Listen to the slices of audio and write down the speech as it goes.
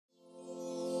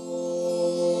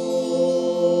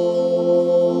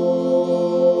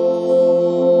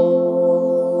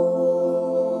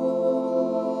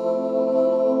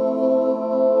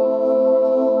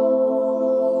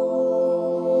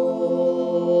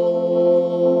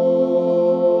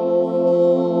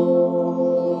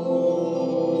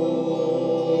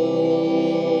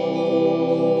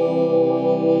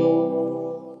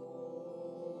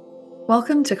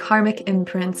Welcome to Karmic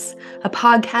Imprints, a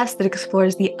podcast that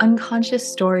explores the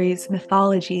unconscious stories,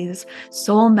 mythologies,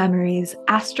 soul memories,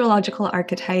 astrological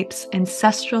archetypes,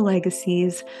 ancestral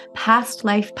legacies, past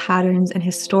life patterns, and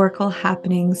historical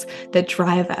happenings that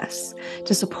drive us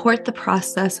to support the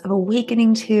process of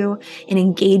awakening to and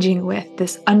engaging with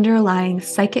this underlying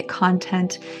psychic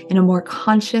content in a more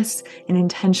conscious and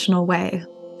intentional way.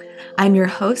 I'm your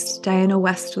host, Diana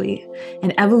Westley,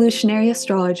 an evolutionary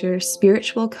astrologer,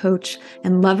 spiritual coach,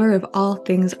 and lover of all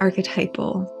things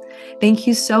archetypal. Thank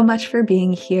you so much for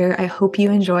being here. I hope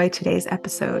you enjoy today's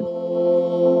episode.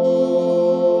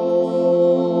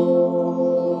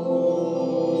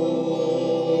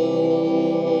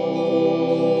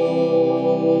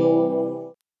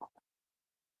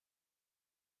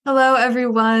 Hello,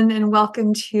 everyone, and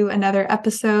welcome to another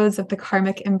episode of the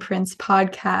Karmic Imprints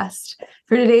podcast.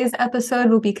 For today's episode,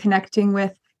 we'll be connecting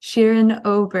with Shereen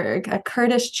Öberg, a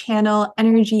Kurdish channel,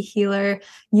 energy healer,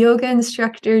 yoga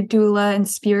instructor, doula, and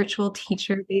spiritual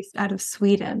teacher based out of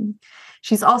Sweden.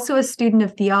 She's also a student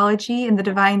of theology and the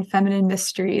divine feminine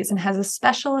mysteries and has a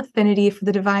special affinity for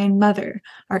the divine mother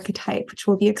archetype, which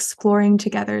we'll be exploring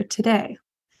together today.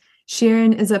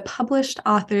 Shereen is a published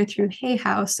author through Hay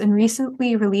House and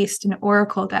recently released an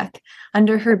oracle deck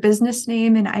under her business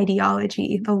name and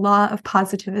ideology, The Law of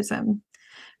Positivism.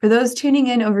 For those tuning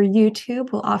in over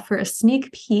YouTube, we'll offer a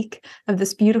sneak peek of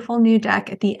this beautiful new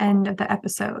deck at the end of the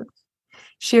episode.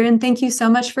 Shereen, thank you so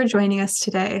much for joining us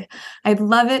today. I'd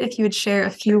love it if you would share a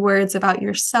few words about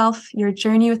yourself, your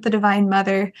journey with the Divine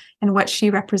Mother, and what she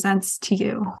represents to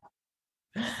you.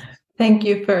 Thank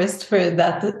you first for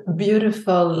that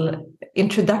beautiful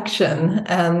introduction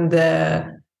and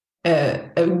a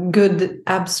good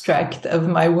abstract of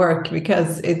my work,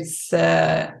 because it's,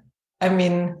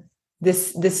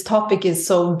 this topic is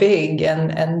so big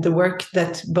and the work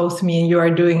that both me and you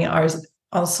are doing are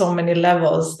on so many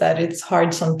levels that it's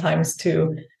hard sometimes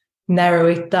to narrow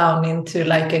it down into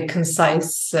like a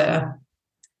concise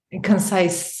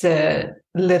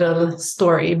little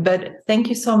story. But thank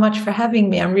you so much for having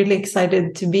me. I'm really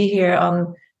excited to be here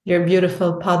on your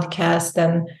beautiful podcast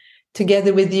and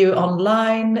together with you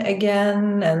online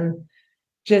again. And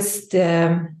just,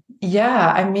 where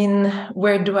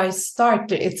do I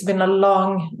start? It's been a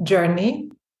long journey.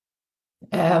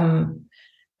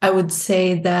 I would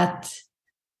say that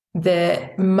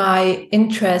my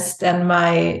interest and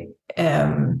my,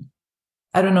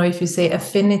 I don't know if you say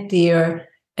affinity or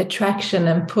attraction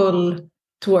and pull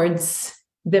towards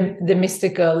the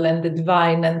mystical and the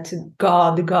divine and to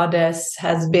God, the goddess,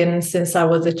 has been since I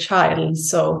was a child.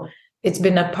 So it's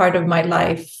been a part of my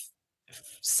life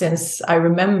since I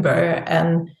remember.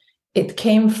 And it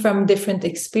came from different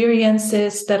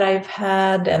experiences that I've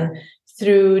had and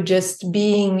through just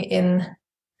being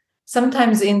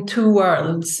sometimes in two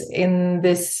worlds, in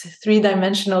this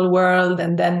three-dimensional world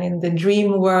and then in the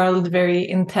dream world very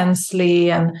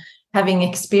intensely and having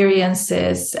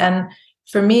experiences. And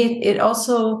for me, it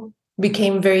also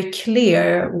became very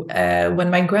clear when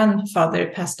my grandfather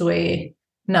passed away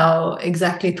now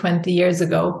exactly 20 years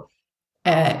ago.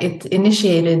 It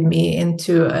initiated me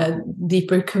into a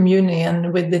deeper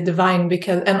communion with the divine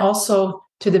and also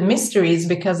to the mysteries,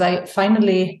 because I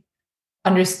finally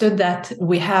understood that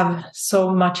we have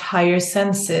so much higher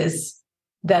senses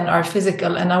than our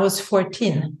physical. And I was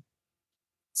 14.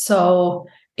 So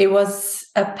it was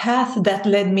a path that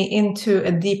led me into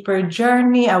a deeper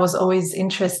journey. I was always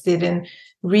interested in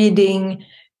reading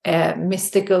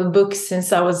mystical books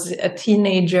since I was a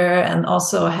teenager, and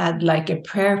also had like a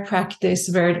prayer practice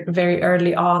very, very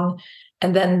early on.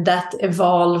 And then that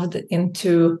evolved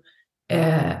into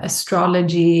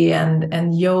astrology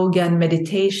and yoga and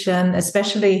meditation,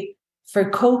 especially for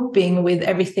coping with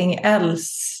everything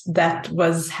else that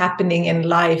was happening in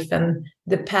life and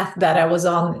the path that I was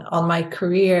on my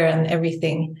career and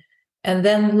everything. And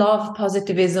then Law of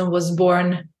Positivism was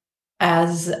born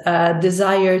as a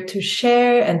desire to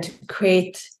share and to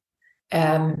create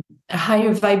a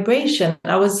higher vibration.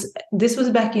 This was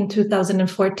back in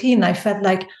 2014. I felt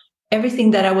like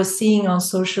everything that I was seeing on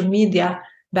social media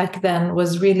back then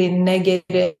was really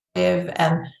negative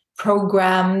and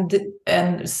programmed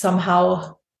and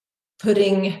somehow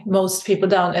putting most people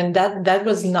down. And that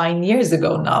was 9 years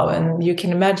ago now. And you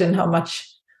can imagine how much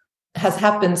has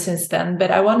happened since then. But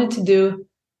I wanted to do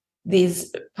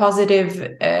these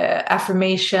positive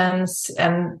affirmations,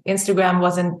 and Instagram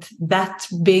wasn't that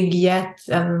big yet.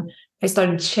 And I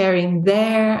started sharing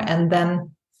there. And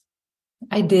then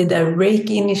I did a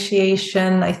Reiki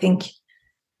initiation, I think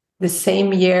the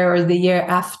same year or the year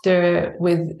after,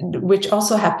 which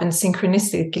also happened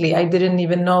synchronistically. I didn't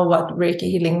even know what Reiki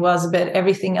healing was, but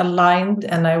everything aligned,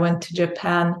 and I went to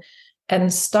Japan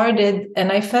and started,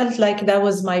 and I felt like that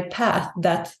was my path,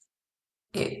 that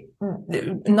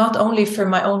not only for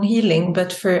my own healing,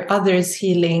 but for others'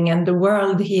 healing and the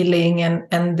world healing,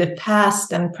 and the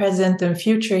past and present and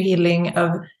future healing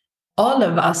of all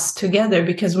of us together,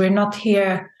 because we're not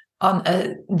here on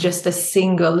just a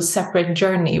single separate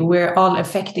journey. We're all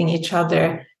affecting each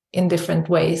other in different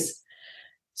ways.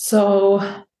 So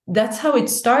that's how it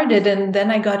started. And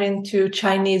then I got into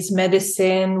Chinese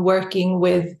medicine, working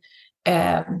with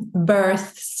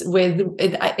births.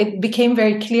 It became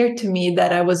very clear to me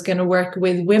that I was going to work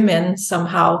with women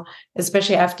somehow,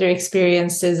 especially after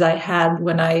experiences I had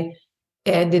when I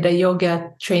did a yoga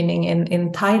training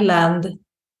in Thailand.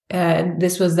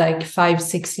 This was like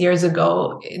 5-6 years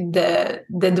ago. The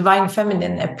divine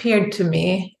feminine appeared to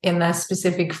me in a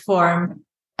specific form,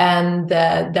 and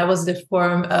that was the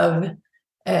form of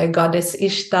goddess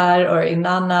Ishtar or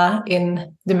Inanna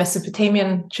in the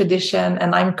Mesopotamian tradition.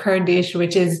 And I'm Kurdish,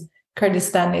 which is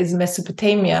Kurdistan is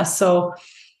Mesopotamia. So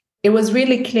it was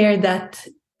really clear that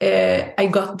I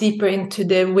got deeper into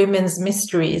the women's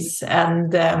mysteries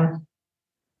and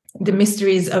the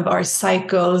mysteries of our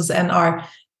cycles and our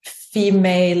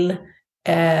female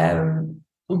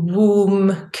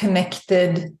womb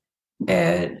connected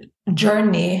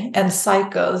journey and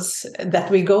cycles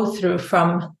that we go through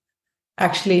from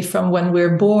when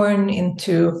we're born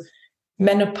into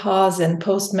menopause and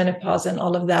post-menopause and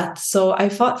all of that. So I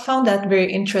found that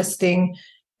very interesting,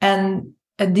 and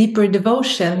a deeper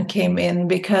devotion came in,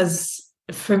 because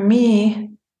for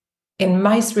me, in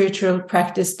my spiritual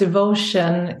practice,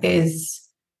 devotion is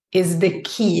the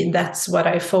key. That's what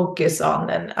I focus on.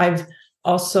 And I've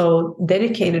also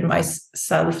dedicated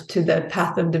myself to the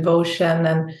path of devotion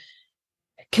and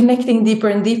connecting deeper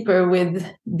and deeper with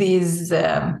these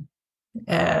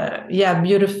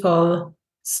beautiful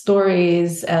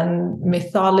stories and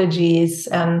mythologies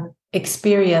and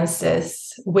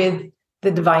experiences with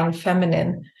the divine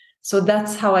feminine. So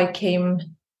that's how I came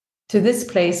to this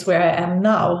place where I am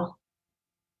now.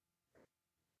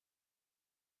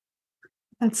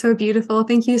 That's so beautiful.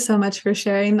 Thank you so much for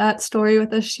sharing that story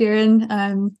with us,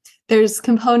 Shereen. There's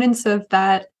components of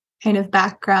that kind of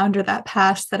background or that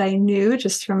past that I knew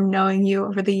just from knowing you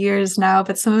over the years now,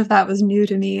 but some of that was new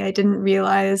to me. I didn't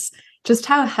realize just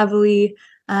how heavily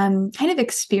kind of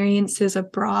experiences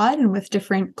abroad and with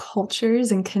different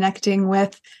cultures and connecting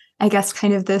with, I guess,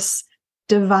 kind of this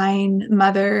divine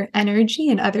mother energy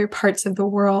in other parts of the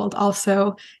world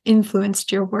also influenced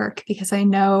your work, because I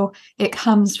know it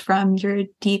comes from your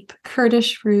deep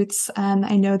Kurdish roots.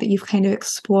 I know that you've kind of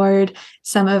explored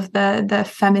some of the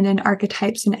feminine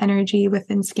archetypes and energy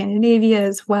within Scandinavia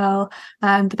as well.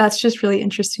 But that's just really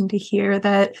interesting to hear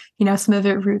that, some of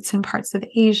it roots in parts of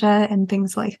Asia and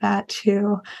things like that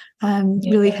too.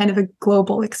 Really kind of a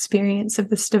global experience of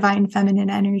this divine feminine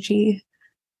energy.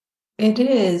 It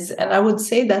is. And I would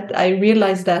say that I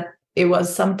realized that it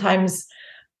was sometimes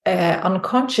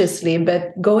unconsciously,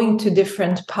 but going to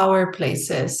different power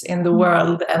places in the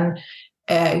world and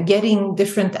getting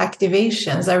different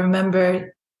activations. I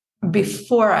remember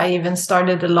before I even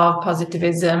started the law of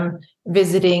positivism,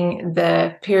 visiting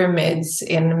the pyramids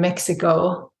in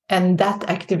Mexico, and that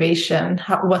activation,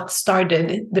 what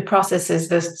started the processes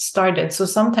that started. So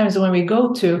sometimes when we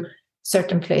go to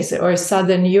certain places, or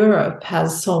Southern Europe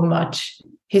has so much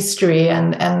history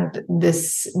and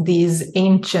these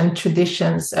ancient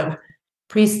traditions of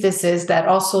priestesses that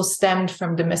also stemmed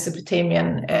from the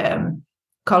Mesopotamian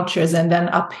cultures, and then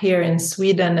up here in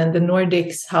Sweden and the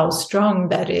Nordics, how strong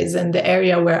that is. And the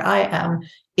area where I am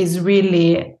is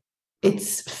really,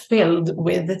 it's filled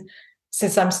with,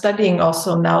 since I'm studying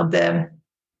also now the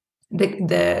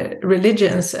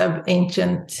religions of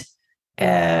ancient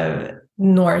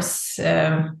Norse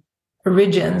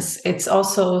origins, it's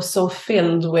also so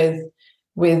filled with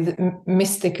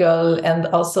mystical and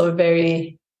also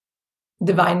very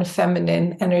divine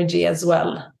feminine energy as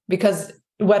well. Because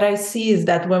what I see is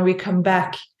that when we come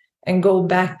back and go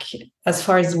back as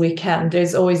far as we can,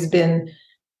 there's always been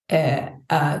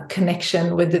a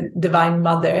connection with the Divine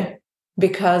Mother.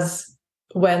 Because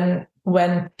when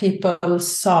people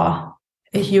saw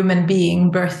a human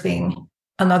being birthing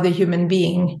another human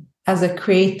being as a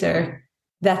creator,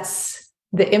 that's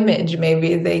the image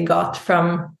maybe they got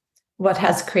from what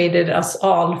has created us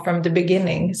all from the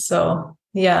beginning. So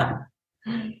yeah,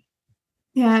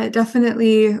 it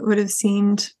definitely would have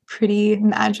seemed pretty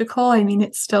magical. I mean,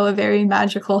 it's still a very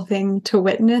magical thing to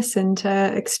witness and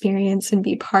to experience and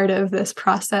be part of this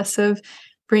process of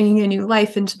bringing a new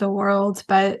life into the world.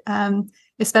 But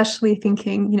especially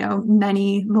thinking,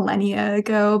 many millennia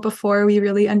ago, before we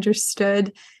really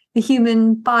understood the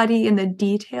human body in the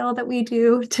detail that we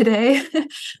do today,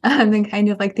 and kind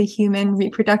of like the human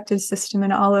reproductive system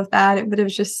and all of that, it would have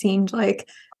just seemed like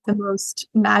the most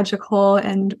magical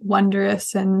and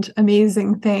wondrous and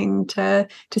amazing thing to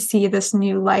see this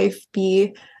new life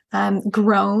be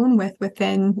grown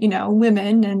within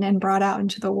women and brought out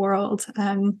into the world.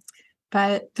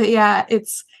 But yeah,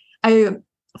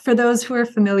 for those who are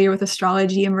familiar with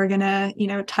astrology, and we're gonna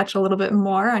touch a little bit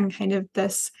more on kind of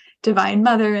this divine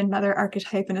mother and mother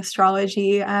archetype in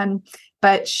astrology.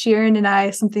 But Shereen and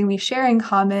I, something we share in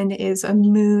common is a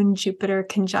moon Jupiter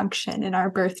conjunction in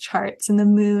our birth charts. And the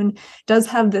moon does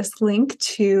have this link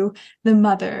to the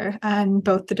mother,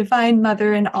 both the divine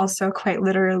mother and also quite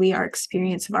literally our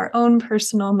experience of our own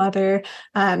personal mother,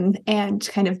 and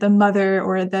kind of the mother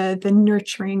or the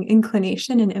nurturing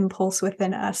inclination and impulse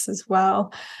within us as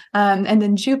well. And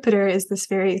then Jupiter is this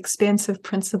very expansive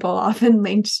principle, often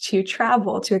linked to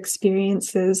travel, to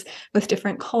experiences with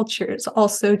different cultures,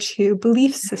 also to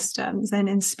belief systems and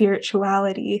in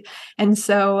spirituality. And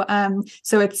so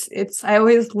it's I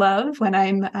always love when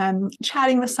I'm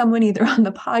chatting with someone either on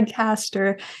the podcast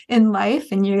or in life,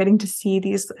 and you're getting to see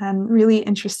these really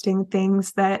interesting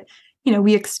things that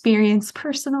we experience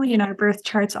personally in our birth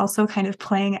charts, also kind of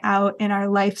playing out in our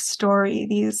life story,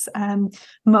 these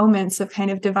moments of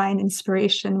kind of divine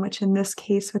inspiration, which in this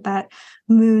case with that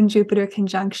moon Jupiter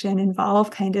conjunction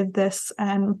involve kind of this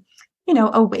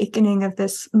awakening of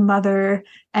this mother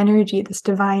energy, this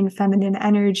divine feminine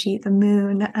energy, the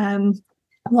moon,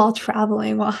 while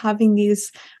traveling, while having these,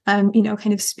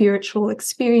 kind of spiritual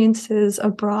experiences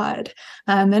abroad.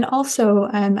 And also,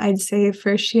 I'd say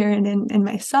for Shereen and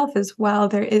myself as well,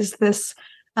 there is this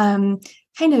kind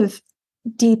of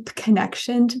deep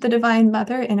connection to the divine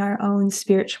mother in our own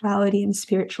spirituality and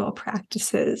spiritual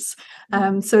practices.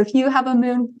 So if you have a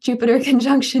moon Jupiter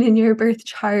conjunction in your birth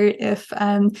chart, if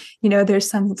there's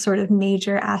some sort of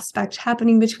major aspect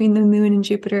happening between the moon and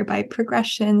Jupiter by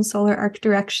progression, solar arc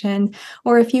direction,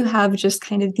 or if you have just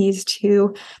kind of these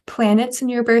two planets in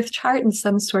your birth chart and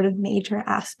some sort of major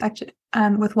aspect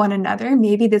with one another,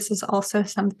 maybe this is also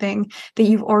something that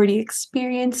you've already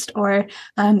experienced, or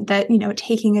that,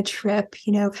 taking a trip,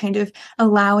 kind of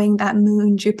allowing that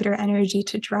moon Jupiter energy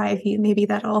to drive you, maybe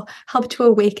that'll help to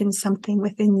awaken something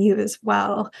within you as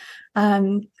well.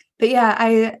 But yeah,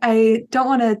 I don't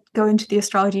want to go into the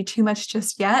astrology too much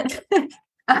just yet,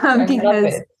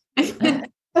 because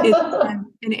it's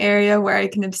an area where I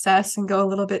can obsess and go a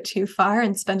little bit too far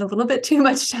and spend a little bit too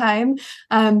much time.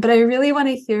 But I really want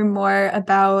to hear more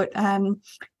about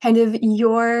kind of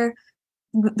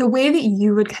the way that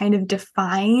you would kind of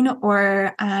define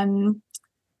or,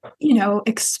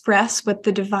 express what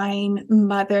the divine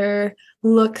mother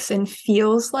looks and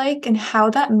feels like, and how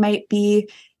that might be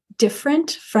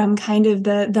different from kind of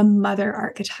the mother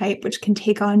archetype, which can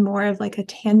take on more of like a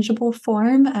tangible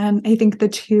form. I think the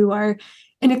two are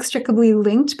inextricably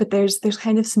linked, but there's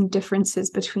kind of some differences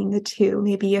between the two.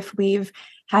 Maybe if we've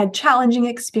had challenging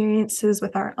experiences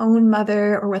with our own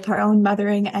mother or with our own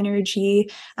mothering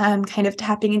energy, kind of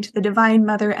tapping into the divine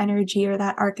mother energy or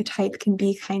that archetype can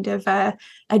be kind of a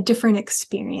different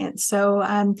experience. So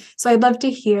I'd love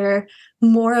to hear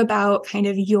more about kind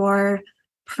of your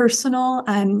personal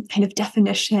kind of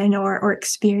definition or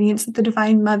experience of the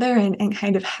divine mother, and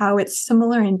kind of how it's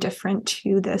similar and different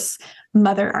to this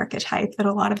mother archetype that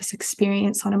a lot of us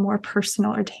experience on a more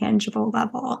personal or tangible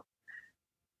level.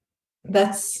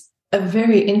 That's a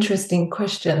very interesting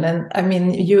question. And I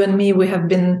mean, you and me, we have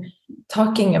been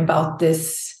talking about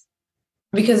this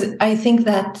because I think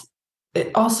that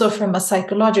also from a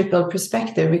psychological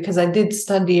perspective, because I did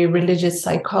study religious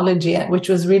psychology, which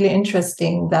was really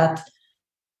interesting, that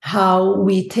how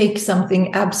we take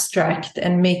something abstract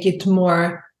and make it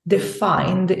more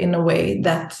defined in a way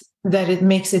that it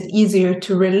makes it easier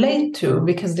to relate to,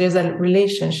 because there's a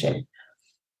relationship.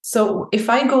 So if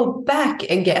I go back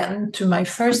again to my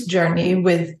first journey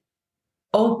with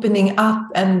opening up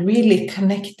and really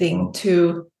connecting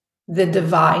to the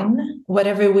divine,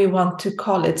 whatever we want to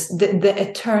call it, the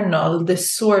eternal, the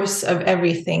source of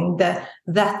everything,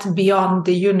 that beyond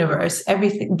the universe,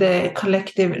 everything, the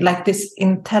collective, like this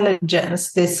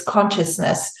intelligence, this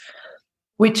consciousness,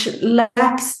 which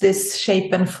lacks this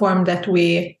shape and form that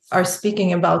we are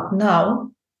speaking about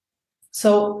now.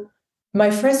 So my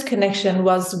first connection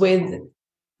was with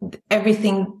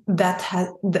everything that had,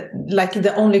 like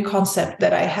the only concept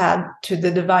that I had to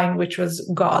the divine, which was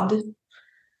God.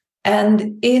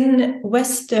 And in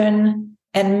Western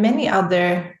and many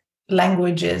other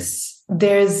languages,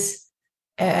 there's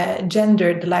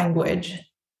gendered language.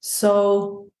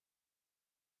 So,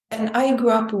 and I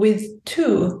grew up with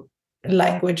two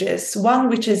languages, one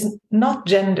which is not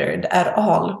gendered at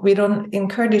all. In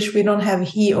Kurdish, we don't have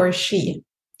he or she,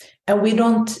 and we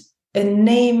don't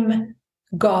name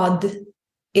God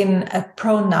in a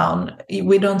pronoun.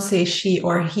 We don't say she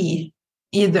or he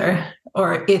either,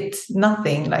 or it,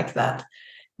 nothing like that.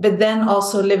 But then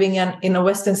also living in a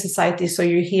Western society, so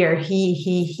you hear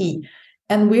he.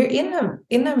 And we're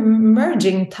in a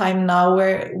merging time now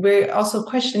where we're also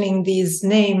questioning these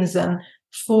names and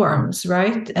forms,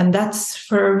 right? And that's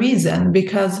for a reason,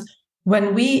 because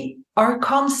when our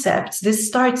concepts, this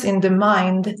starts in the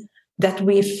mind, that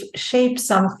we've shaped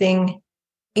something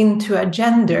into a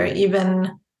gender,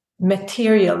 even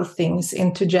material things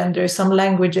into gender. Some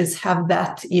languages have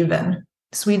that even.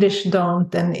 Swedish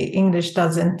don't, and English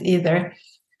doesn't either.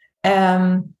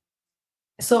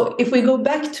 So if we go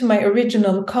back to my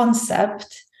original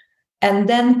concept, and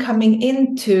then coming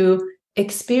into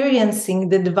experiencing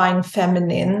the divine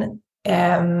feminine,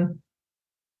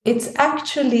 it's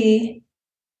actually,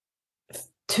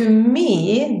 to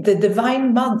me, the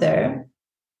divine mother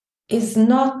is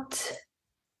not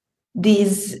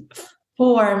these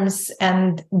forms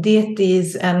and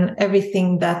deities and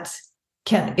everything that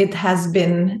it has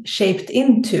been shaped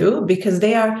into, because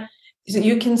they are,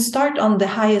 you can start on the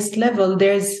highest level.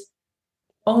 There's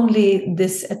only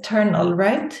this eternal,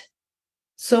 right?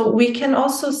 So we can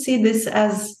also see this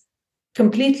as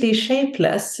completely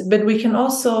shapeless, but we can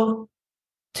also,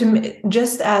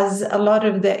 just as a lot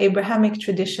of the Abrahamic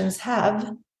traditions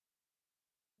have,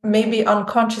 maybe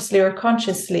unconsciously or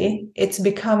consciously, it's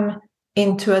become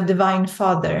into a divine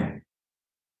father,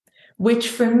 which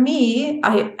for me,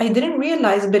 I didn't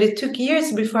realize, but it took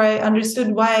years before I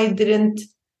understood why I didn't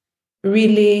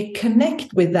really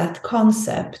connect with that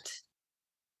concept.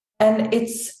 And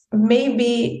it's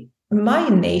maybe my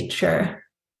nature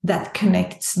that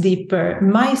connects deeper,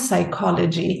 my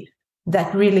psychology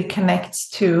that really connects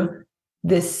to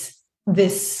this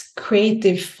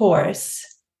creative force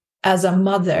as a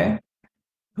mother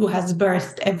who has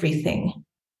birthed everything,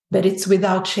 but it's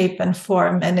without shape and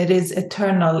form, and it is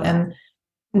eternal and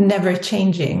never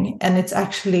changing. And it's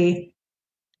actually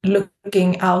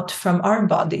looking out from our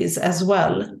bodies as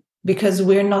well, because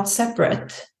we're not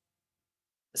separate.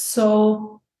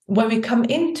 So when we come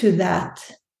into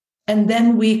that, and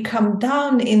then we come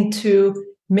down into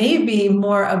maybe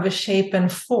more of a shape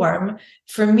and form,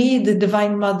 for me, the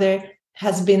Divine Mother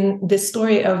has been the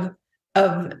story of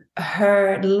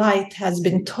her light has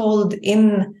been told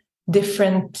in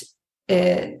different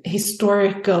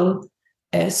historical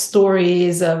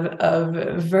stories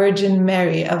of Virgin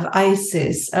Mary, of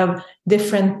Isis, of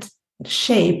different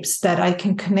shapes that I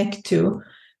can connect to.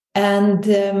 And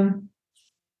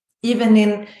even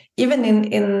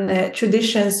in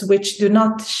traditions which do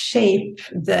not shape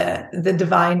the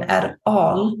divine at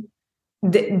all,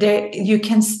 you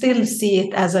can still see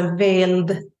it as a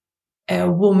veiled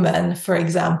woman, for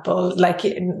example. Like,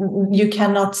 you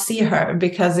cannot see her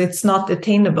because it's not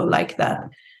attainable like that.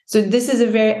 So this is a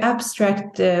very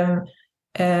abstract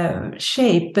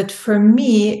shape, but for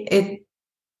me,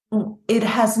 it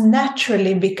has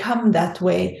naturally become that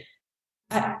way.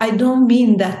 I don't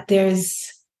mean that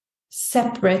there's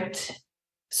separate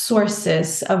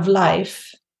sources of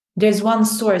life. There's one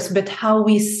source, but how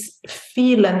we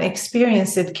feel and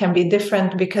experience it can be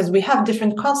different, because we have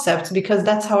different concepts, because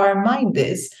that's how our mind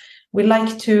is. We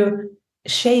like to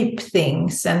shape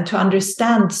things and to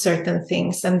understand certain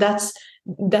things, and that's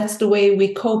the way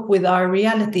we cope with our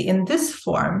reality in this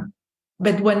form.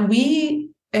 But when we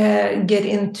get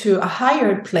into a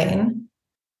higher plane,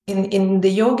 in the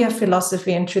yoga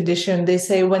philosophy and tradition, they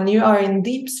say when you are in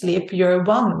deep sleep, you're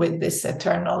one with this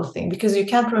eternal thing, because you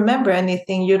can't remember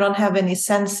anything. You don't have any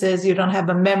senses. You don't have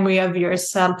a memory of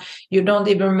yourself. You don't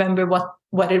even remember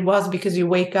what it was, because you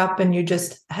wake up and you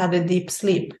just had a deep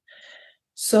sleep.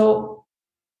 So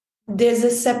there's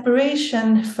a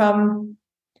separation from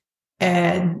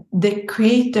the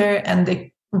creator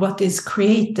and what is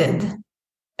created,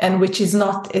 and which is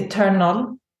not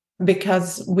eternal,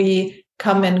 because we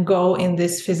come and go in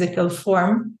this physical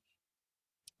form.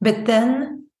 But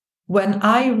then when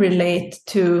I relate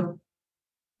to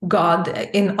God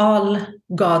in all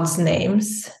God's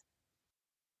names,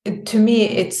 to me,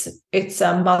 it's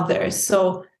a mother.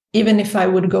 So even if I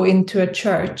would go into a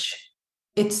church,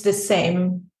 it's the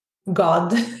same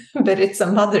God, but it's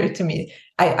a mother to me.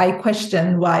 I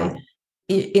question why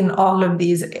in all of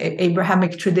these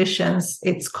Abrahamic traditions,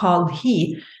 it's called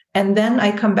he. And then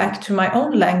I come back to my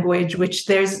own language, which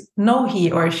there's no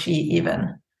he or she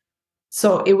even.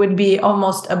 So it would be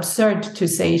almost absurd to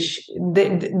say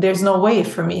there's no way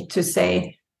for me to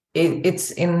say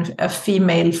it's in a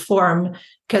female form,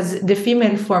 because the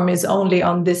female form is only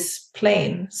on this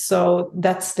plane. So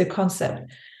that's the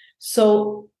concept.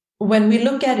 So when we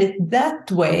look at it that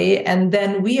way, and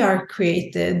then we are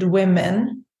created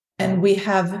women, and we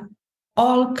have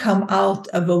all come out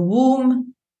of a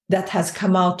womb that has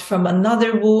come out from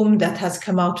another womb that has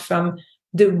come out from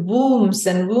the wombs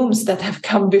and wombs that have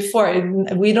come before.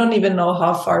 We don't even know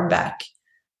how far back.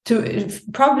 To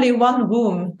probably one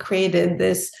womb created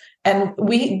this, and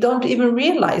we don't even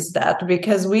realize that,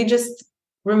 because we just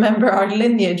remember our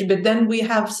lineage, but then we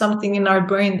have something in our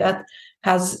brain that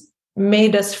has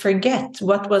made us forget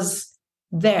what was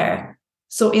there.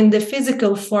 So in the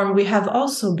physical form, we have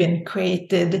also been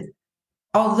created,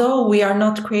 although we are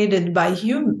not created by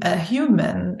a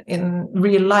human in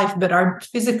real life, but our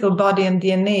physical body and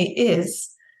DNA is.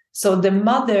 So the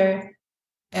mother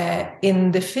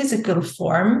in the physical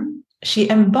form, she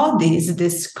embodies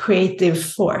this creative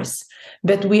force,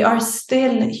 but we are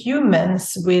still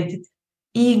humans with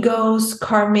egos,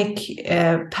 karmic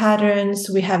patterns.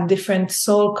 We have different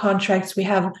soul contracts. We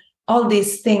have all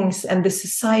these things, and the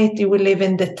society we live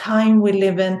in, the time we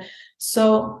live in.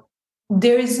 So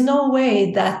there is no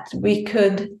way that we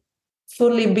could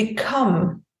fully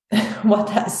become what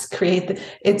has created.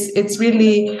 It's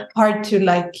really hard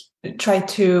to try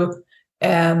to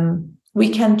we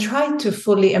can try to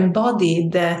fully embody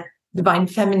the divine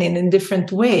feminine in different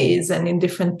ways and in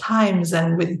different times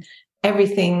and with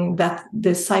everything that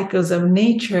the cycles of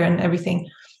nature and everything,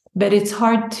 but it's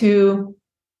hard to.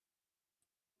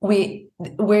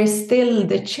 We're still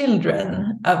the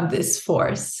children of this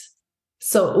force.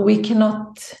 So we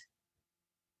cannot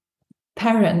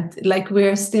parent,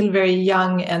 we're still very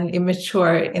young and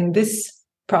immature in this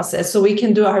process. So we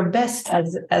can do our best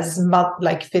as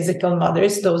physical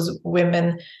mothers, those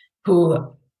women who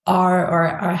are or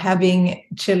are having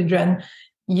children.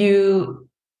 You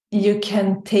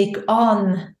can take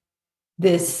on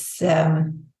this.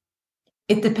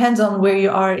 It depends on where you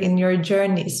are in your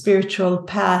journey, spiritual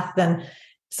path, and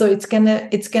so it's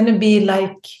gonna be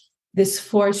like this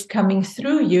force coming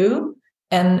through you,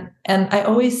 and I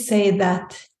always say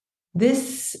that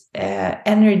this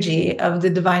energy of the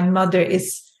Divine Mother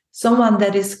is someone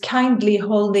that is kindly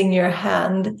holding your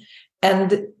hand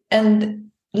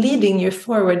and leading you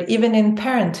forward, even in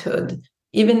parenthood,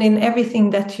 even in everything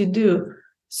that you do.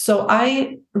 So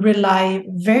I rely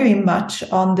very much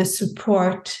on the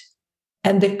support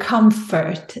and the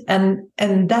comfort, and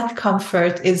that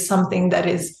comfort is something that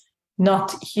is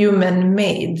not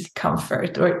human-made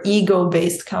comfort or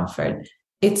ego-based comfort.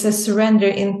 It's a surrender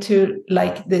into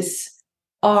this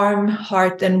arm,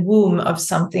 heart, and womb of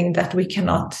something that we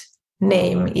cannot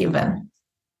name even.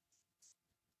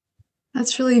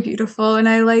 That's really beautiful. And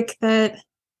I like that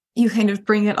you kind of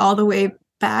bring it all the way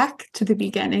back to the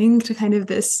beginning, to kind of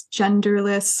this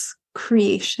genderless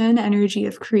creation, energy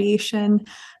of creation.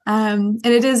 And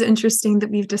it is interesting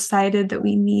that we've decided that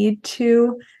we need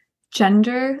to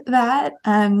gender that,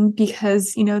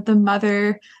 because, the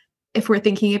mother, if we're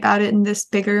thinking about it in this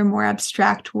bigger, more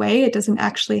abstract way, it doesn't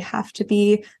actually have to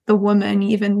be the woman,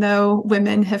 even though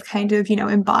women have kind of,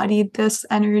 embodied this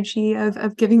energy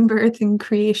of giving birth and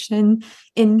creation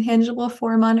in tangible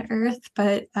form on earth.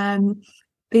 But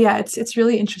yeah, it's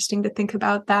really interesting to think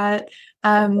about that.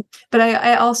 But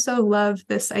I also love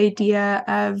this idea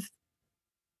of,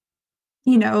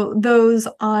 those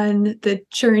on the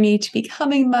journey to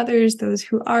becoming mothers, those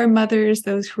who are mothers,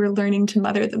 those who are learning to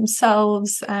mother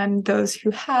themselves, those who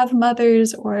have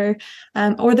mothers, or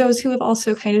those who have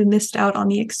also kind of missed out on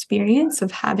the experience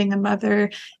of having a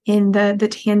mother in the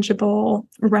tangible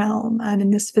realm,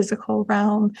 in this physical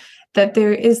realm, that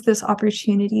there is this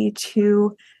opportunity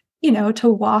to, to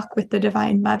walk with the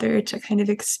Divine Mother, to kind of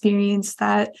experience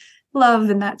that love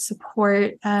and that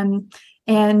support.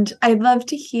 And I'd love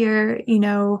to hear,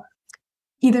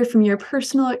 either from your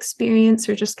personal experience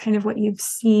or just kind of what you've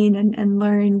seen and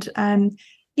learned,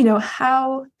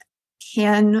 how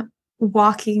can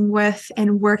walking with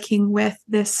and working with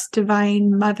this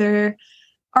Divine Mother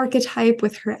archetype,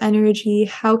 with her energy,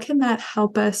 how can that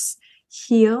help us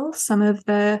heal some of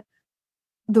the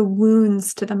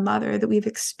wounds to the mother that we've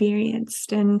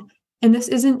experienced? And this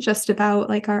isn't just about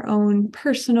our own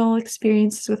personal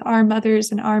experiences with our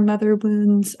mothers and our mother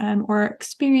wounds, or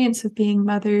experience of being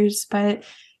mothers, but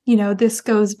this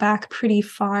goes back pretty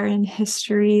far in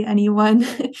history. Anyone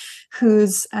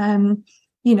who's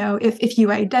if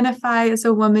you identify as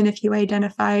a woman, if you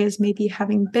identify as maybe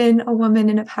having been a woman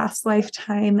in a past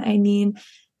lifetime, I mean,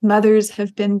 mothers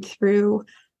have been through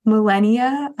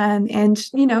millennia, and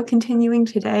continuing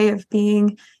today, of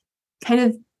being kind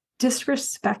of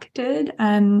disrespected,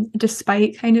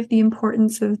 despite kind of the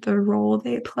importance of the role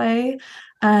they play.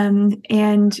 And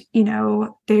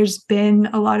there's been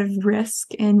a lot of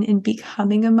risk in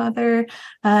becoming a mother.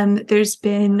 There's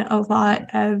been a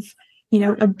lot of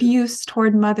abuse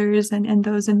toward mothers and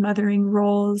those in mothering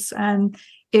roles.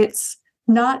 It's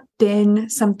not been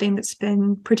something that's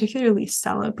been particularly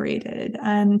celebrated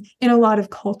in a lot of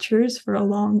cultures for a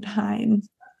long time.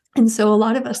 And so a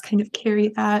lot of us kind of carry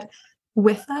that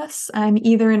with us,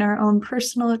 either in our own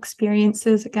personal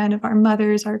experiences, again, of our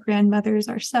mothers, our grandmothers,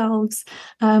 ourselves,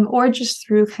 or just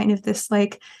through kind of this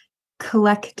like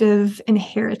collective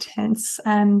inheritance,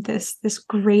 this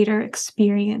greater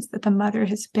experience that the mother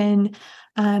has been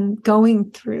going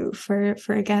through for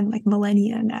again, like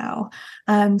millennia now.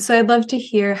 So I'd love to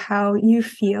hear how you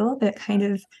feel that kind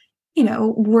of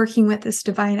working with this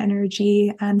divine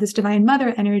energy and this divine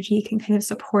mother energy can kind of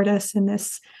support us in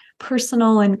this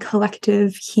personal and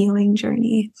collective healing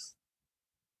journey.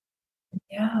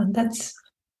 Yeah, that's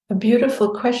a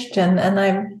beautiful question. And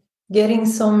I'm getting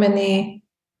so many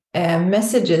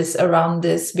messages around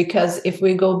this, because if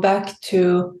we go back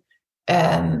to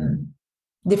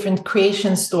different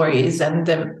creation stories and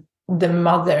the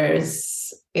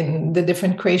mothers in the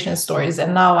different creation stories,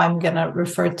 and now I'm going to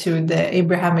refer to the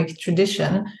Abrahamic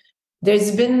tradition,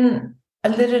 there's been a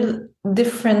little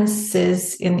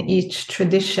differences in each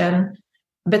tradition,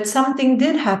 but something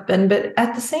did happen. But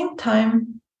at the same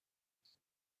time,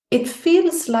 it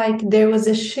feels like there was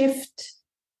a shift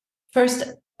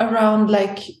first around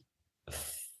like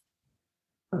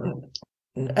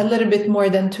a little bit more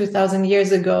than 2000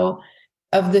 years ago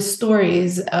of the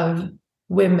stories of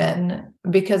women,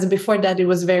 because before that it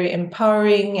was very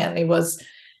empowering and it was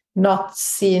not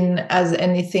seen as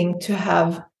anything to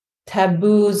have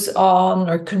taboos on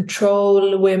or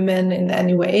control women in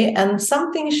any way. And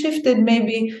something shifted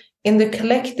maybe in the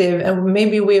collective, and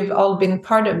maybe we've all been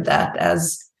part of that,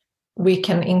 as we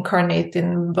can incarnate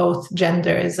in both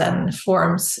genders and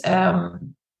forms.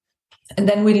 And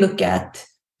then we look at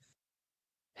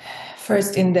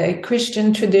first in the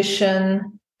Christian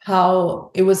tradition,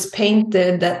 how it was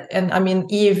painted that, and I mean,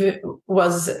 Eve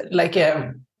was like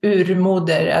a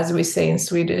urmoder, as we say in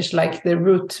Swedish, like the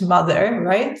root mother,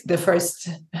 right? The first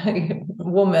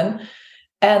woman.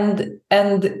 And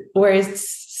where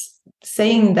it's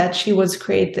saying that she was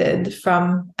created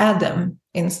from Adam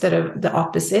instead of the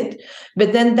opposite.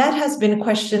 But then that has been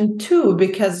questioned too,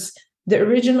 because the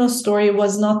original story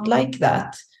was not like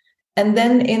that. And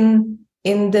then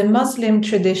in the Muslim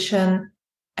tradition,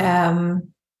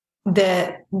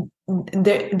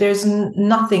 there's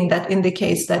nothing that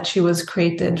indicates that she was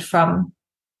created from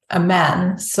a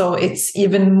man. So it's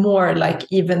even more like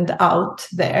evened out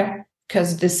there,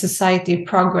 because the society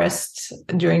progressed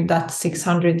during that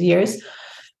 600 years.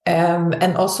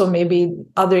 And also maybe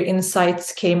other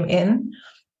insights came in,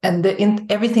 and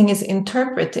everything is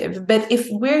interpretive. But if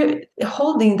we're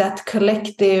holding that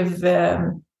collective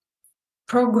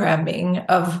programming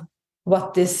of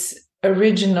what this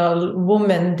original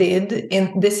woman did,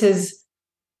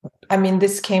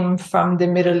 this came from the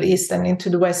Middle East and into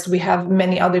the West. We have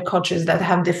many other cultures that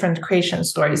have different creation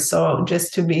stories. So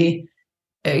just to be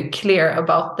clear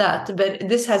about that, but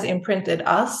this has imprinted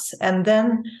us. And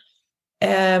then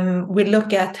we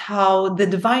look at how the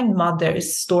Divine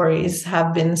Mother's stories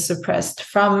have been suppressed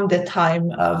from the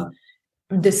time of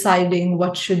deciding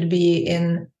what should be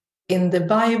in the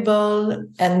Bible,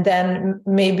 and then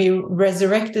maybe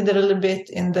resurrected a little bit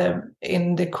in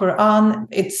the Quran.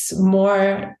 It's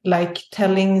more like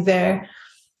telling there.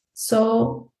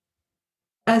 So,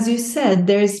 as you said,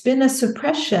 there's been a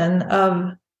suppression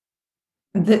of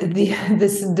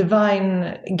this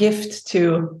divine gift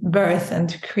to birth and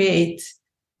to create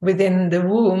within the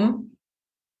womb,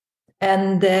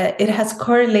 and it has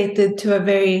correlated to a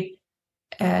very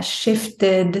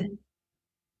shifted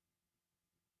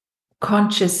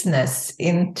consciousness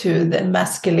into the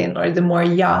masculine or the more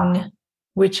young,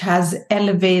 which has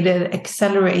elevated,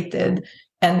 accelerated,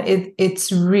 and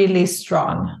it's really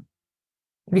strong,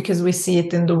 because we see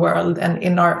it in the world and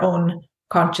in our own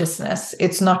consciousness.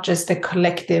 It's not just a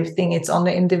collective thing, it's on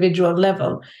the individual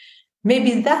level.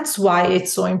 Maybe that's why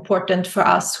it's so important for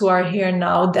us who are here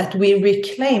now that we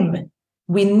reclaim.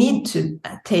 We need to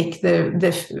take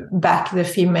back the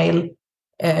female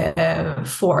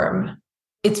form.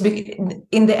 It's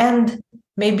in the end,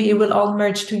 maybe it will all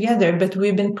merge together, but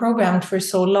we've been programmed for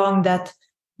so long that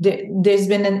there's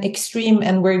been an extreme,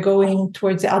 and we're going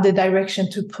towards the other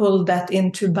direction to pull that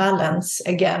into balance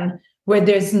again, where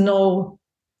there's no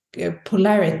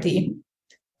polarity.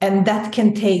 And that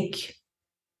can take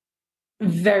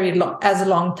as a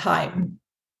long time,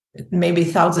 maybe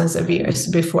thousands of years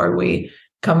before we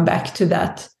come back to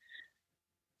that.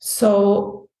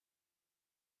 So,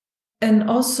 and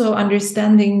also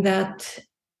understanding that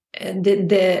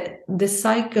the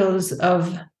cycles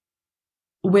of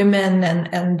women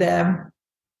and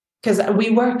because we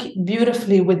work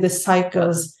beautifully with the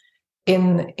cycles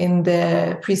in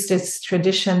the priestess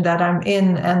tradition that I'm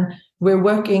in, and we're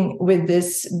working with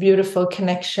this beautiful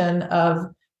connection of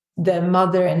the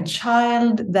mother and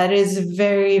child that is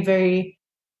very, very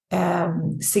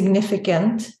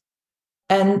significant.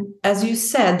 And as you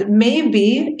said,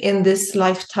 maybe in this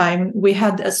lifetime we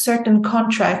had a certain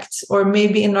contracts, or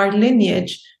maybe in our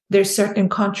lineage there's certain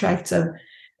contracts of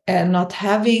not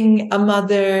having a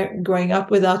mother, growing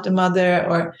up without a mother,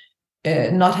 or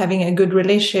not having a good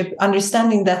relationship.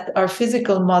 Understanding that our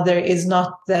physical mother is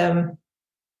not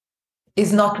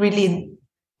really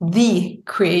the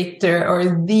creator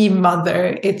or the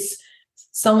mother. It's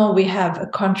someone we have a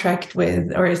contract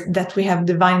with, or that we have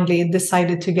divinely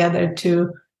decided together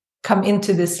to come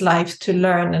into this life to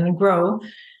learn and grow.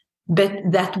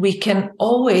 But that we can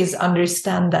always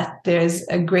understand that there's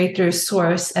a greater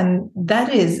source, and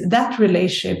that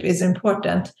relationship is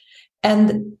important.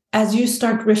 And as you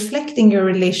start reflecting your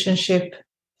relationship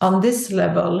on this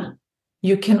level,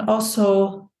 you can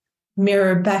also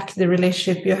mirror back the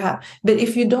relationship you have. But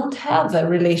if you don't have a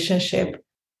relationship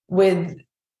with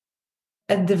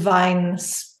a divine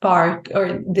spark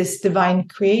or this divine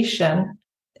creation,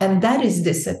 and that is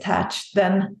disattached,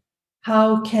 then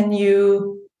how can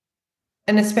you,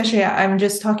 and especially I'm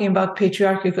just talking about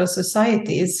patriarchal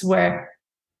societies where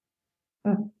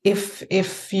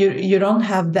if you don't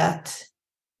have that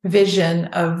vision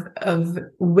of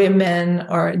women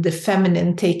or the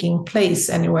feminine taking place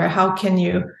anywhere, how can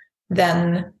you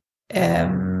then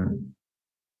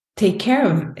take care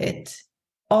of it?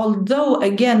 Although,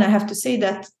 again, I have to say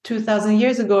that 2,000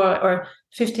 years ago or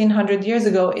 1,500 years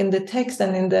ago, in the text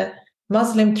and in the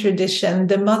Muslim tradition,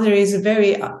 the mother is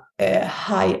very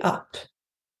high up.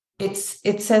 It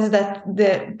says that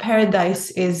the paradise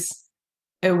is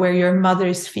where your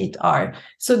mother's feet are.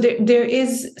 So there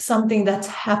is something that's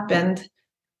happened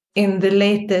in the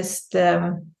latest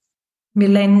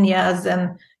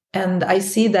millennia, and I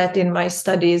see that in my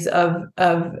studies of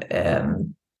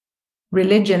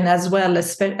religion as well,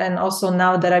 and also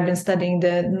now that I've been studying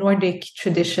the Nordic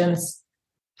traditions,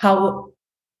 how,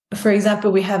 for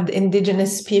example, we have the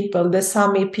indigenous people, the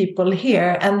Sami people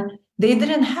here, and they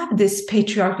didn't have this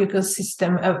patriarchal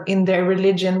system in their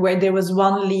religion where there was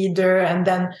one leader, and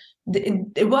then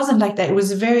it wasn't like that. It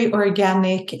was very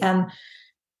organic and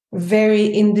very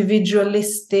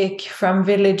individualistic from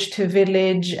village to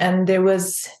village, and there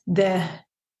was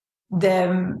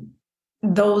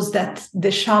those that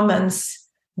the shamans,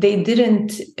 they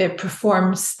didn't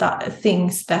perform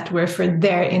things that were for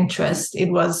their interest.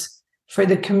 It was for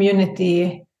the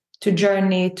community to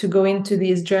journey, to go into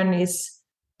these journeys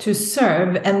to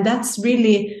serve. And that's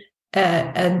really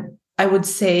I would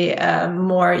say a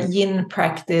more yin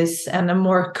practice and a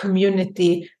more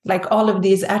community. Like all of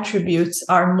these attributes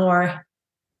are more,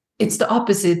 it's the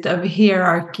opposite of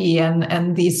hierarchy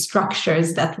and these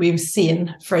structures that we've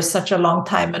seen for such a long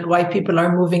time, and why people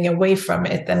are moving away from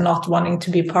it and not wanting to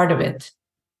be part of it.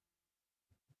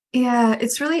 Yeah,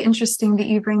 it's really interesting that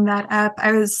you bring that up.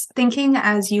 I was thinking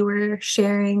as you were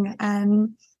sharing,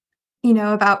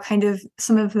 about kind of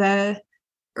some of the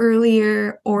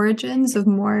earlier origins of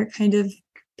more kind of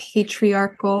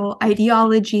patriarchal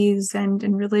ideologies and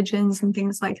religions and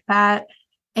things like that.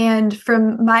 And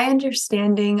from my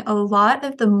understanding, a lot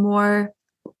of the more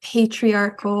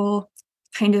patriarchal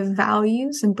kind of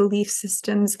values and belief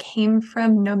systems came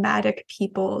from nomadic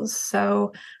peoples.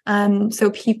 So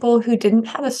people who didn't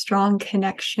have a strong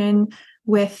connection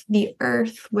with the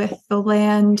earth, with the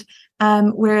land,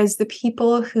 whereas the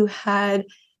people who had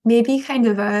maybe kind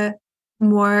of a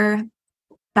more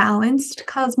balanced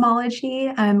cosmology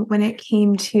when it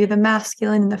came to the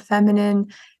masculine and the feminine,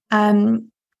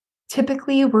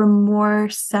 typically were more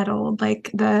settled,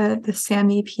 like the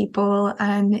Sami people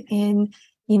in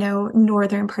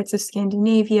northern parts of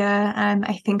Scandinavia.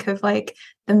 I think of like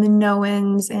the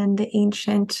Minoans and the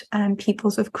ancient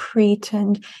peoples of Crete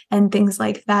and things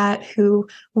like that, who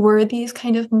were these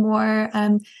kind of more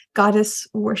goddess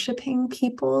worshipping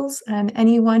peoples.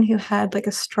 Anyone who had like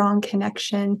a strong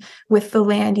connection with the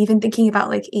land, even thinking about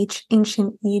like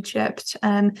ancient Egypt,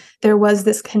 there was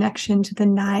this connection to the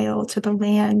Nile, to the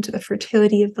land, to the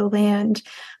fertility of the land.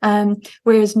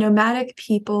 Whereas nomadic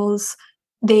peoples,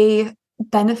 they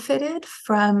benefited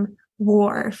from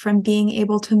war, from being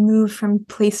able to move from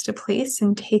place to place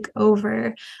and take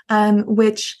over,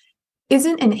 which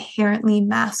isn't inherently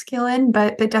masculine,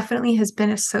 but that definitely has been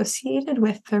associated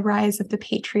with the rise of the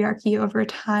patriarchy over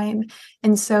time.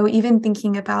 And so even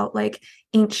thinking about like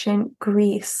ancient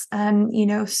Greece,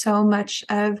 so much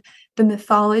of the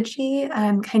mythology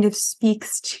kind of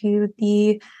speaks to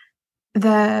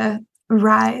the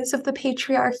rise of the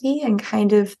patriarchy and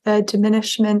kind of the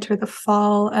diminishment or the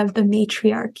fall of the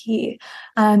matriarchy,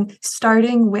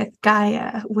 starting with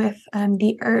Gaia, with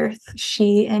the earth.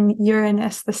 She and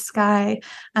Uranus, the sky,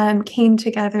 came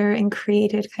together and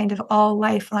created kind of all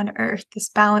life on earth, this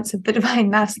balance of the divine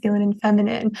masculine and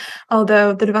feminine.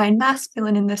 Although the divine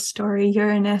masculine in this story,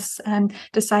 Uranus,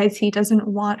 decides he doesn't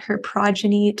want her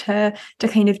progeny to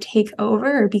kind of take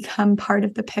over or become part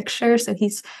of the picture. So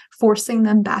he's forcing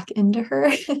them back into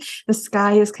her. The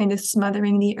sky is kind of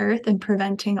smothering the earth and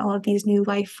preventing all of these new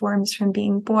life forms from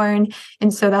being born.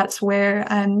 And so that's where,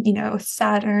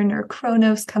 Saturn or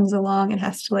Kronos comes along and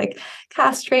has to like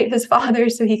castrate his father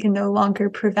so he can no longer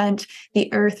prevent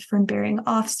the earth from bearing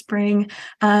offspring.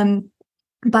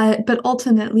 But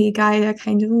ultimately Gaia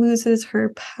kind of loses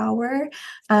her power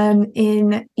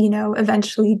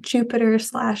eventually Jupiter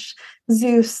 /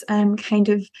 Zeus kind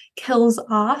of kills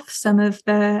off some of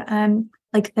the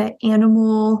the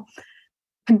animal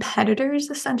competitors,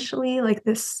 essentially, like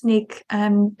this snake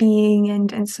being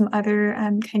and some other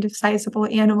kind of sizable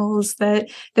animals that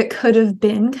could have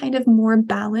been kind of more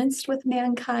balanced with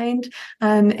mankind,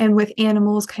 and with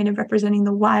animals kind of representing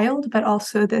the wild, but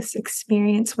also this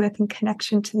experience with and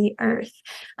connection to the earth.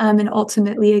 And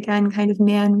ultimately, again, kind of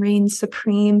man reigns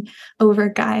supreme over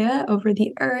Gaia, over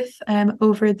the earth,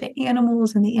 over the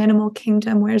animals and the animal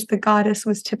kingdom, whereas the goddess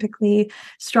was typically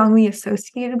strongly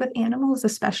associated with animals,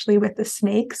 especially with the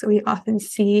snake. So we often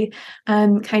see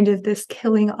kind of this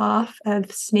killing off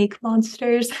of snake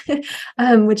monsters,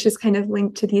 which is kind of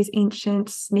linked to these ancient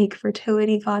snake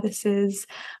fertility goddesses.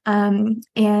 And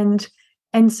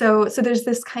so there's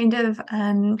this kind of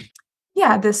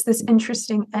this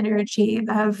interesting energy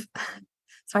of,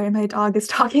 sorry, my dog is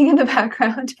talking in the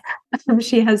background.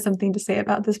 She has something to say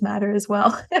about this matter as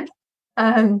well.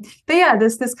 But yeah,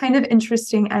 this kind of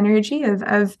interesting energy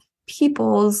of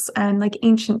peoples and like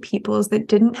ancient peoples that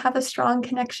didn't have a strong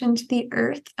connection to the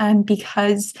earth,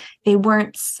 because they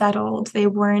weren't settled, they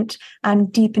weren't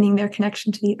deepening their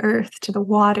connection to the earth, to the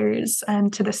waters,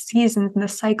 and to the seasons and the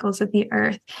cycles of the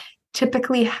earth,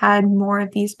 typically had more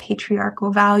of these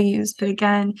patriarchal values. But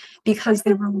again, because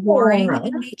they were warring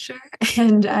in nature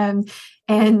and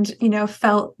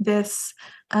felt this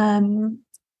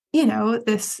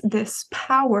this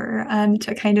power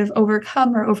to kind of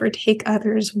overcome or overtake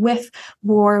others with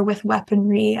war, with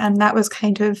weaponry, and that was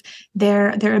kind of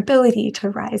their ability to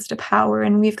rise to power.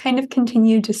 And we've kind of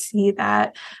continued to see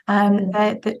that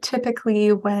that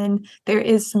typically when there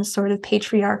is some sort of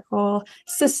patriarchal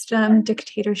system,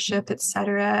 dictatorship,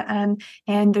 etc.,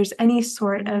 and there's any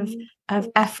sort of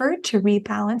effort to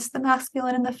rebalance the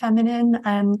masculine and the feminine,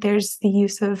 there's the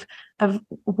use of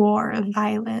war, of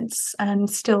violence,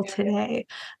 still today.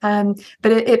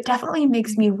 But it definitely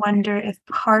makes me wonder if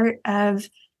part of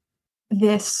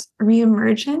this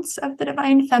reemergence of the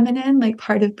divine feminine, like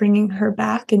part of bringing her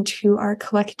back into our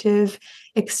collective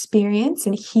experience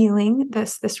and healing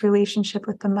this relationship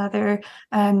with the mother,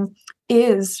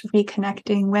 is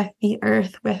reconnecting with the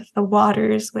earth, with the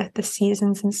waters, with the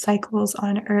seasons and cycles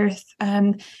on earth,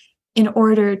 in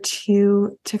order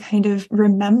to kind of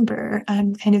remember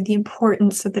kind of the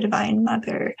importance of the divine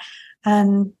mother.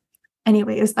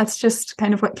 Anyways, that's just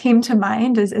kind of what came to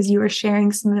mind as you were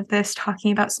sharing some of this,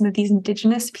 talking about some of these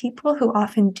indigenous people who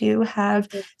often do have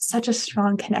such a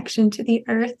strong connection to the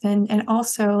earth, and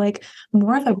also like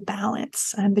more of a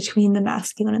balance between the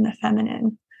masculine and the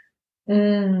feminine.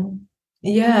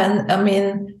 Yeah, and I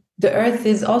mean, the earth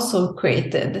is also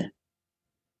created.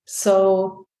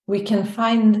 So we can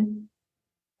find,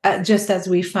 just as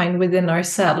we find within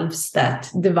ourselves,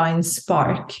 that divine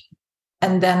spark.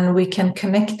 And then we can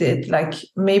connect it. Like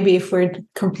maybe if we're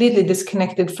completely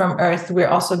disconnected from earth, we're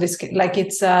also like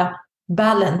it's a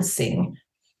balancing.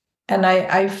 And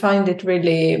I find it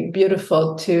really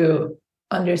beautiful to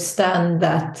understand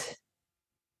that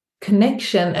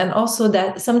connection, and also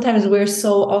that sometimes we're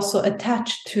so also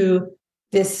attached to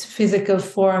this physical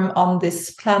form on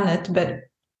this planet, but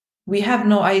we have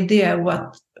no idea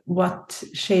what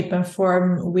shape and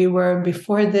form we were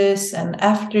before this and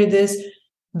after this.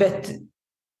 But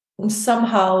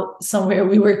somehow, somewhere,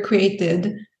 we were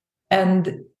created,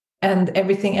 and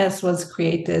everything else was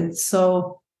created.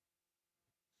 So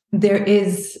there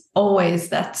is always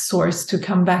that source to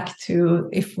come back to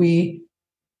if we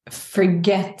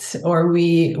forget, or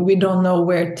we don't know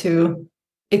where to.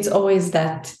 It's always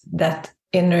that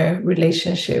inner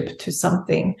relationship to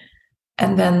something,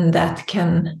 and then that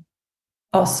can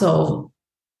also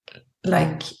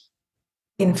like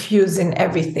infuse in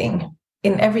everything.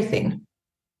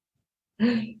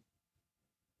 I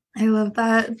love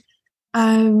that.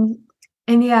 And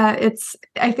yeah,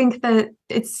 I think that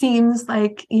it seems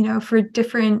like, for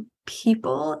different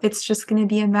people, it's just going to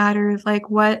be a matter of like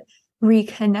what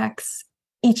reconnects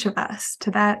each of us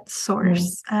to that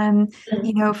source.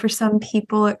 For some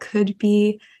people, it could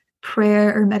be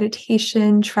prayer or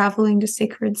meditation, traveling to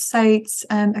sacred sites,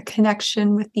 a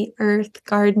connection with the earth,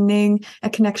 gardening, a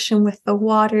connection with the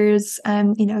waters,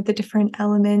 the different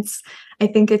elements. I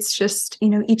think it's just,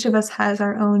 each of us has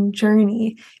our own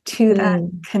journey to that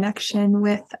connection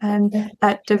with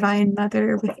that divine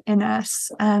mother within us.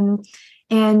 And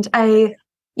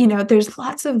there's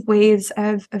lots of ways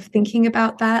of thinking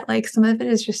about that. Like some of it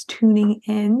is just tuning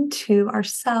in to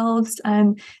ourselves.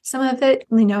 Some of it,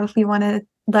 if we want to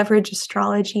leverage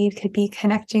astrology, could be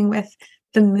connecting with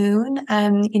the moon,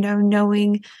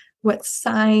 knowing what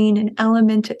sign and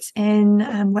element it's in,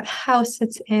 what house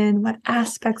it's in, what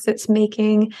aspects it's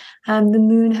making. The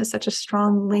moon has such a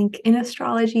strong link in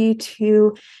astrology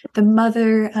to the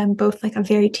mother, both like a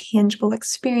very tangible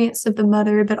experience of the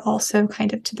mother, but also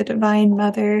kind of to the divine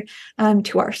mother,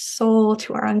 to our soul,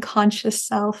 to our unconscious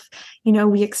self.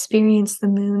 We experience the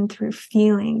moon through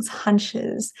feelings,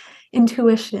 hunches,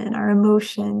 intuition, our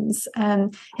emotions,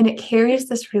 and it carries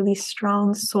this really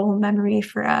strong soul memory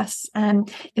for us,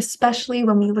 especially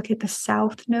when we look at the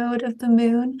south node of the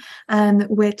moon,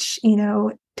 which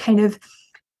kind of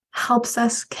helps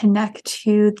us connect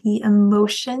to the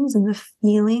emotions and the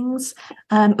feelings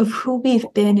of who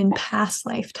we've been in past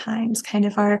lifetimes, kind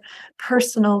of our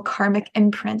personal karmic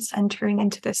imprints entering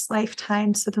into this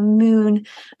lifetime. So the moon,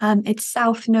 its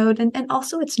south node, and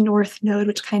also its north node,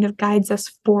 which kind of guides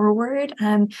us forward,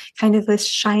 kind of this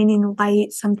shining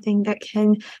light, something that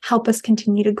can help us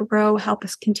continue to grow, help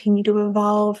us continue to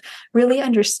evolve, really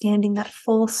understanding that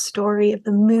full story of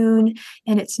the moon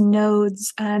and its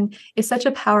nodes is such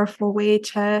a powerful way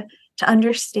to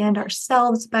understand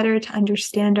ourselves better, to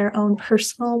understand our own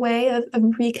personal way of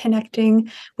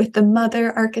reconnecting with the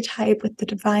mother archetype, with the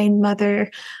divine mother.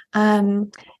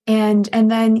 And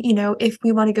then, if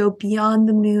we want to go beyond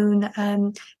the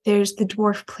moon, there's the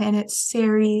dwarf planet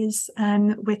Ceres,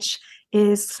 which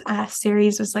is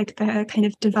Ceres was like the kind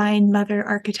of divine mother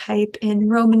archetype in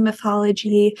Roman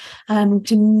mythology.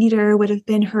 Demeter would have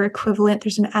been her equivalent.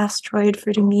 There's an asteroid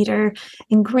for Demeter.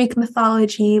 In Greek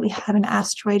mythology, we have an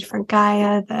asteroid for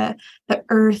Gaia, the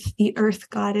earth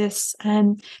goddess.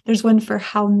 There's one for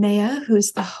Haumea,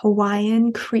 who's the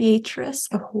Hawaiian creatress,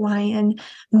 the Hawaiian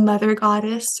mother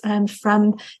goddess.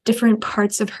 From different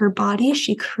parts of her body,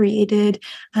 she created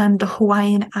the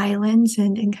Hawaiian Islands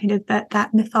and kind of that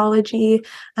mythology.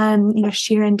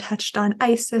 Shereen touched on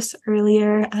Isis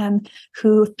earlier,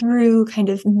 who through kind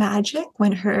of magic,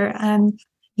 when her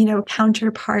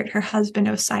counterpart, her husband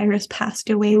Osiris,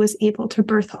 passed away, was able to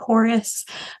birth Horus.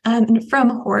 And from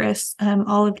Horus,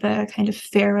 all of the kind of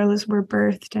pharaohs were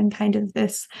birthed, and kind of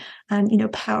this,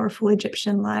 powerful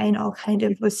Egyptian line all kind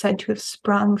of was said to have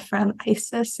sprung from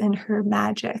Isis and her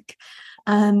magic.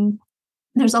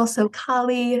 There's also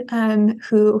Kali,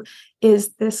 who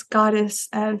is this goddess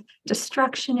of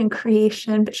destruction and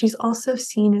creation, but she's also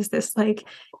seen as this like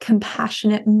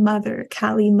compassionate mother,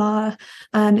 Kali Ma,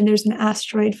 and there's an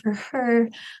asteroid for her.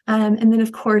 And then,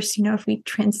 of course, if we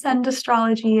transcend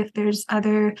astrology, if there's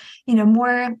other,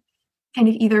 more kind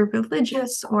of either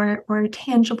religious or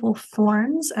tangible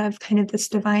forms of kind of this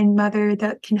divine mother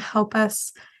that can help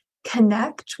us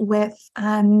connect with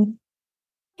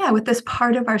with this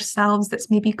part of ourselves that's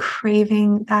maybe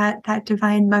craving that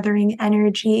divine mothering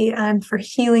energy, for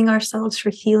healing ourselves,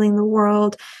 for healing the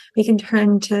world. We can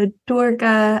turn to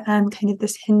Durga, kind of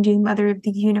this Hindu mother of the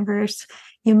universe,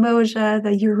 Yamoja, the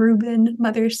Yoruban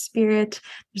mother spirit.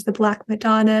 There's the Black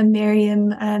Madonna, Miriam,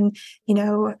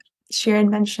 Shereen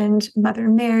mentioned Mother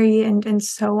Mary, and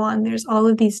so on. There's all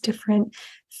of these different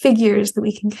figures that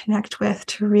we can connect with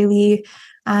to really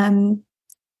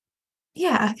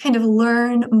kind of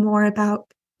learn more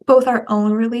about both our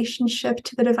own relationship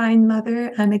to the divine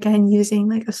mother, again using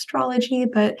like astrology,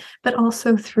 but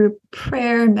also through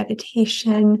prayer,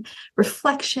 meditation,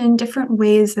 reflection, different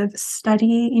ways of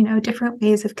study, different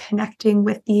ways of connecting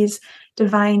with these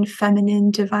divine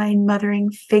feminine, divine mothering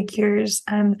figures.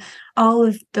 All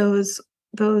of those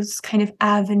kind of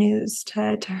avenues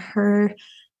to her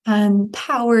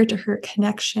power, to her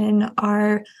connection,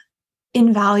 are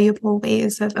invaluable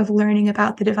ways of learning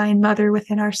about the Divine Mother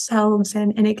within ourselves,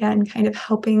 and again, kind of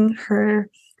helping her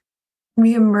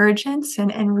reemergence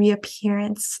and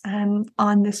reappearance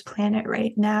on this planet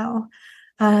right now.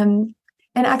 And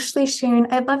actually,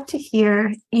 Shereen, I'd love to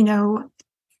hear,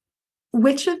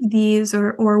 which of these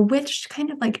or which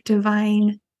kind of like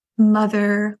Divine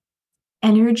Mother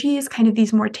energies, kind of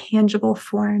these more tangible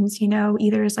forms,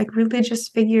 either as like religious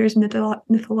figures,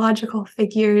 mythological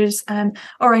figures,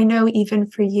 or I know even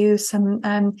for you, some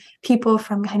people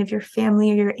from kind of your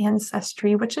family or your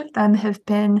ancestry, which of them have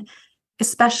been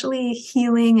especially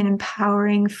healing and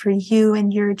empowering for you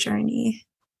and your journey?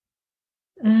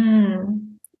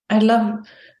 I love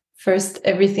first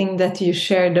everything that you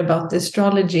shared about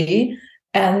astrology.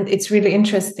 And it's really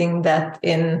interesting that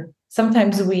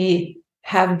sometimes we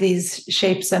have these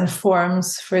shapes and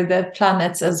forms for the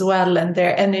planets as well, and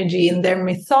their energy and their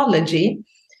mythology.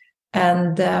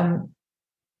 And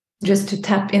just to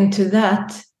tap into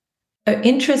that, an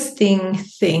interesting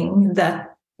thing that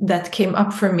came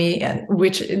up for me, and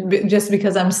which just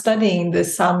because I'm studying the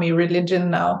Sami religion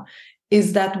now,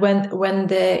 is that when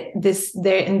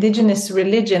their indigenous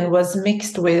religion was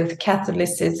mixed with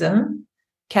Catholicism,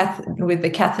 with the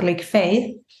Catholic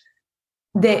faith,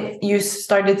 you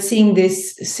started seeing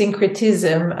this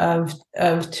syncretism of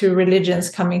two religions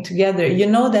coming together. You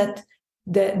know that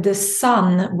the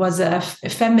sun was a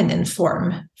feminine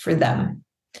form for them.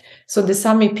 So the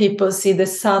Sami people see the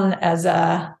sun as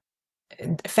a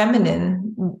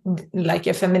feminine, like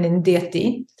a feminine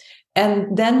deity.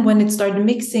 And then when it started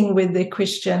mixing with the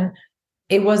Christian,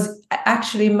 it was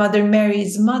actually Mother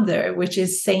Mary's mother, which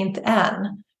is Saint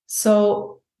Anne.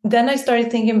 So then I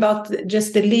started thinking about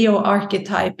just the Leo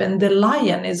archetype, and the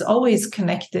lion is always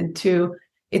connected to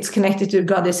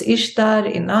Goddess Ishtar,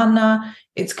 Inanna,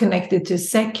 it's connected to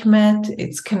Sekhmet,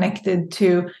 it's connected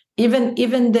to even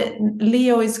the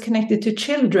Leo is connected to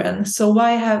children. So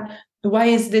why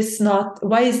is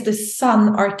the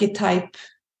sun archetype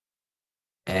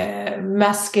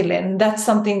masculine? That's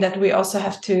something that we also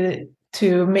have to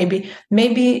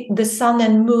maybe the sun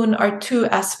and moon are two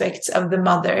aspects of the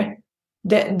mother.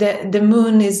 The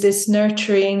moon is this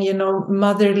nurturing,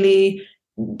 motherly,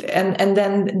 and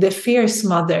then the fierce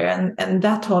mother, and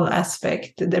that whole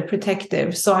aspect, the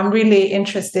protective. So I'm really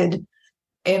interested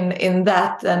in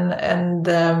that,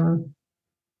 and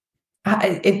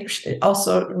it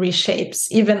also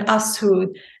reshapes even us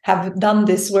who have done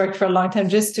this work for a long time,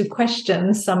 just to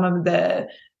question some of the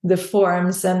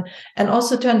forms, and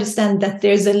also to understand that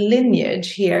there's a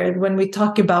lineage here when we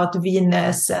talk about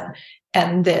Venus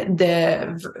and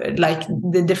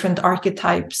the different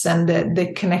archetypes and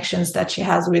the connections that she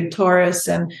has with Taurus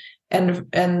and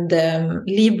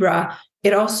Libra.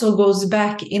 It also goes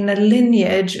back in a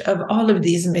lineage of all of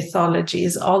these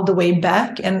mythologies, all the way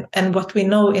back. And what we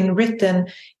know in written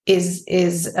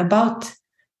is about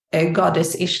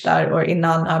Goddess Ishtar or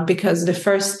Inanna, because the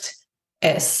first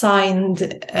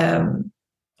signed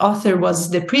author was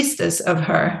the priestess of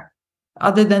her.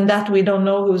 Other than that, we don't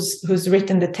know who's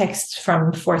written the text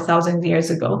from 4,000 years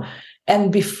ago.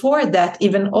 And before that,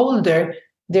 even older,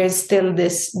 there's still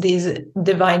these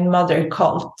Divine Mother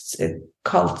cults and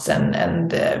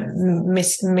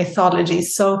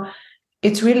mythologies. So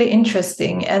it's really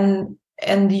interesting. And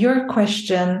your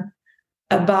question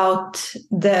about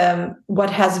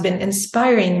what has been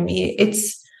inspiring me,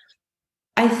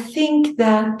 I think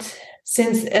that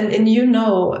since, and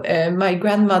my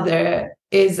grandmother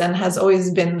is and has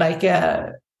always been like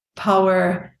a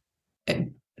power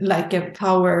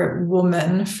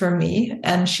woman for me,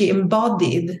 and she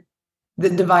embodied the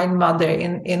Divine Mother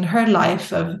in her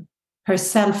life, of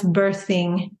herself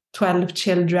birthing 12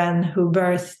 children, who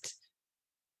birthed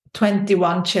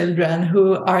 21 children,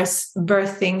 who are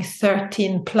birthing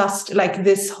 13 plus, like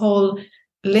this whole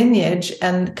lineage,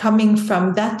 and coming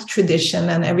from that tradition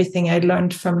and everything I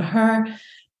learned from her,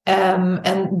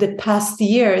 and the past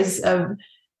years of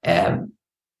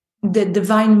the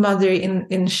Divine Mother in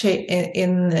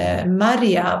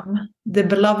Mariam, the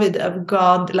beloved of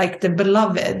God, like the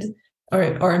beloved,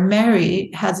 or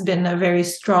Mary, has been a very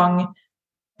strong,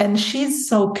 and she's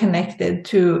so connected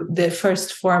to the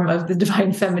first form of the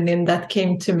Divine Feminine that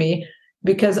came to me,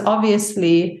 because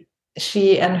obviously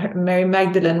she and Mary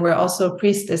Magdalene were also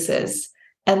priestesses.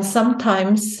 And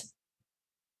sometimes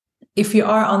if you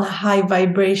are on a high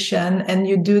vibration and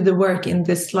you do the work in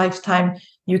this lifetime,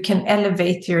 you can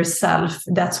elevate yourself.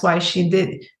 That's why she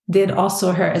did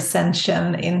also her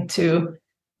ascension into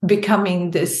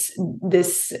becoming this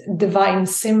divine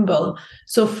symbol.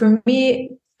 So for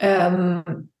me,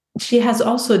 she has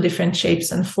also different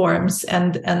shapes and forms,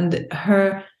 and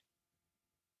her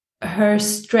her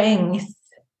strength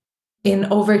in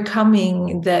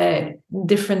overcoming the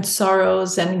different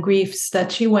sorrows and griefs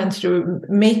that she went through,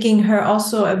 making her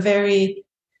also a very,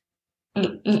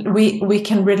 we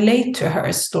can relate to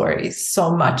her stories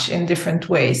so much in different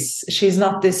ways. She's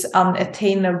not this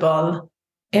unattainable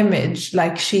image,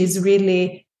 like she's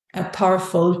really a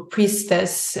powerful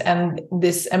priestess and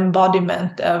this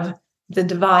embodiment of the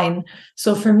divine.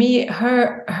 So for me,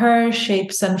 her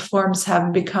shapes and forms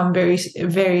have become very,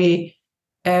 very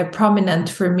prominent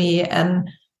for me, and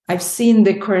I've seen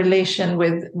the correlation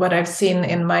with what I've seen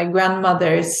in my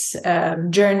grandmother's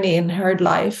journey in her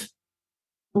life,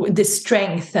 the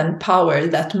strength and power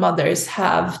that mothers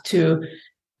have to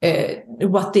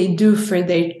what they do for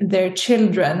their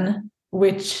children,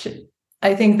 which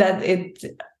I think that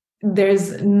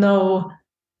there's no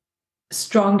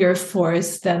stronger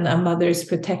force than a mother's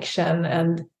protection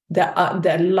and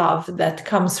the love that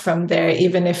comes from there,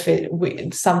 even if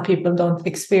some people don't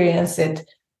experience it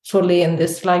fully in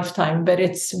this lifetime. But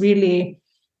it's really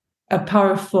a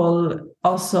powerful,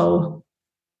 also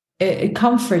a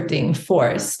comforting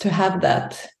force to have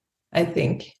that, I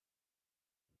think.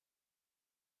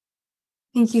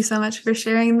 Thank you so much for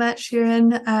sharing that,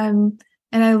 Shereen.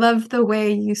 And I love the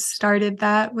way you started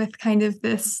that with kind of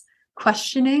this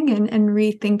questioning and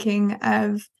rethinking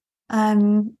of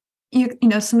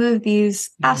some of these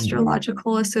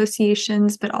astrological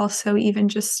associations, but also even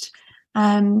just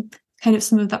kind of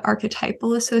some of the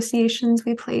archetypal associations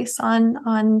we place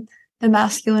on the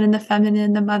masculine and the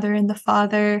feminine, the mother and the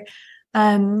father.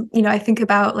 I think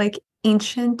about like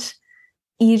ancient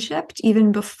Egypt,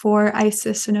 even before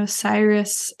Isis and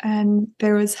Osiris,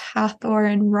 there was Hathor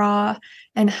and Ra,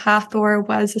 and Hathor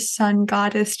was a sun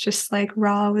goddess, just like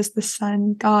Ra was the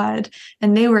sun god,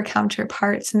 and they were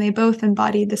counterparts, and they both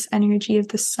embodied this energy of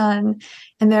the sun.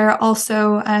 And there are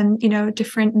also,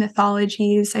 different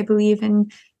mythologies. I believe in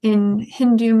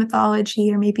Hindu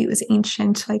mythology, or maybe it was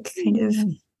ancient, like kind of,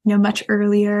 much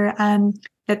earlier.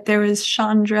 That there was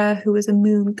Chandra, who was a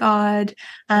moon god,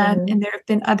 and there have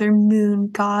been other moon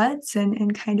gods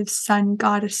and kind of sun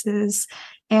goddesses.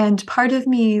 And part of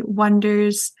me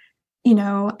wonders,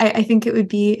 I think it would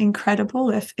be incredible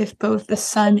if both the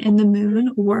sun and the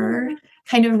moon were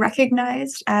kind of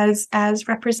recognized as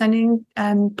representing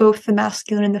both the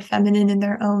masculine and the feminine in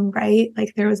their own right.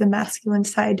 Like there was a masculine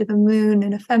side to the moon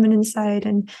and a feminine side,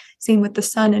 and same with the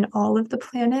sun and all of the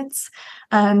planets.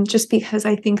 Just because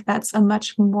I think that's a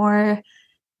much more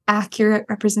accurate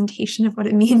representation of what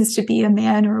it means to be a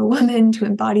man or a woman, to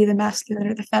embody the masculine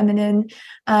or the feminine.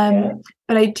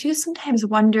 But I do sometimes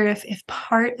wonder if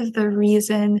part of the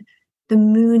reason the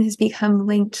moon has become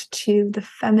linked to the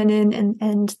feminine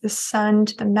and the sun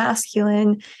to the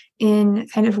masculine in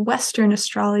kind of Western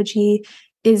astrology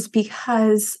is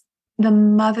because the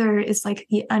mother is like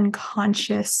the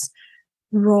unconscious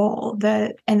role,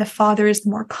 and the father is the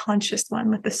more conscious one,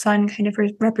 with the sun kind of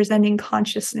representing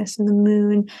consciousness and the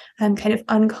moon kind of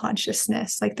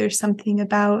unconsciousness. Like there's something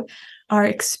about our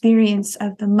experience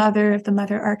of the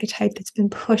mother archetype that's been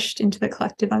pushed into the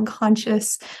collective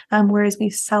unconscious, whereas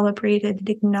we've celebrated and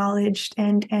acknowledged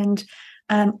and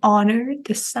honored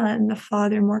the son, the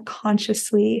father, more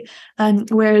consciously.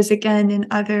 Whereas again, in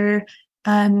other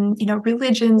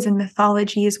religions and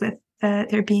mythologies, with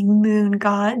there being moon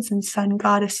gods and sun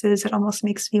goddesses, it almost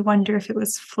makes me wonder if it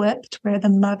was flipped, where the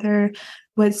mother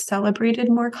was celebrated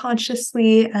more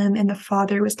consciously, and the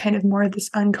father was kind of more of this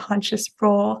unconscious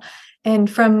role. And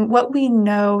from what we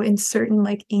know in certain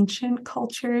like ancient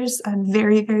cultures,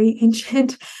 very, very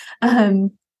ancient,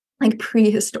 like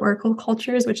prehistorical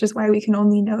cultures, which is why we can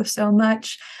only know so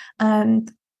much,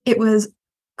 it was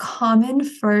common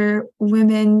for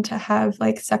women to have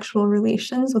like sexual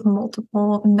relations with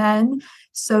multiple men,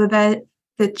 so that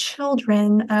the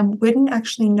children wouldn't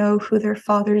actually know who their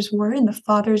fathers were, and the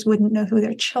fathers wouldn't know who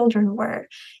their children were.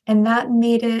 And that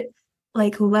made it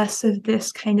like less of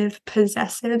this kind of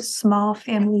possessive small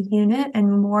family unit,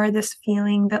 and more this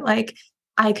feeling that like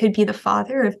I could be the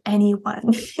father of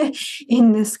anyone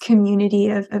in this community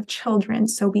of children.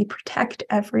 So we protect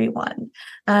everyone.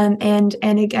 And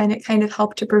again, it kind of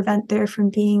helped to prevent there from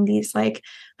being these like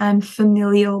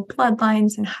familial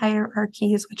bloodlines and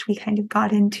hierarchies, which we kind of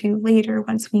got into later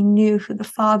once we knew who the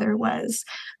father was.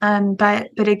 But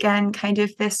again, kind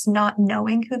of this not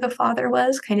knowing who the father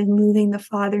was, kind of moving the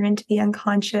father into the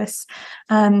unconscious,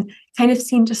 kind of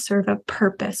seemed to serve a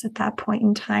purpose at that point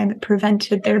in time. It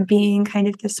prevented there being kind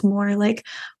of this more like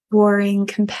warring,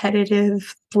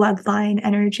 competitive bloodline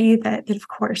energy that of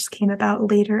course came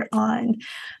about later on.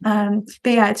 But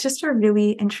yeah, it's just a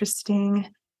really interesting,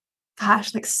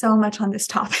 gosh, like so much on this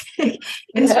topic.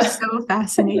 It's just so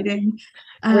fascinating.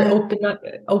 We're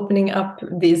opening up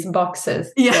these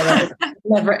boxes Yeah. that are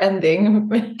never ending.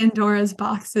 Pandora's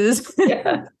boxes.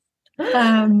 Yeah.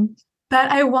 But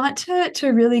I want to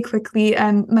really quickly,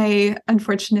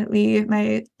 unfortunately,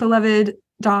 my beloved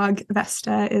dog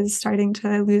Vesta is starting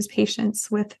to lose patience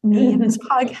with me in this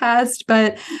podcast.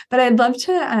 But I'd love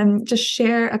to just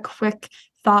share a quick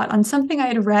thought on something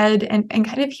I'd read and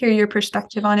kind of hear your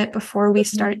perspective on it before we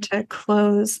start to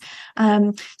close.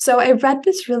 So I read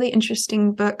this really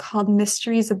interesting book called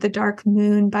Mysteries of the Dark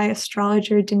Moon by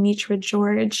astrologer Demetra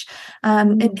George.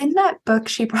 And in that book,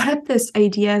 she brought up this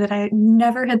idea that I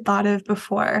never had thought of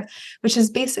before, which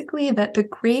is basically that the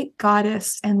great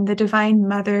goddess and the divine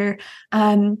mother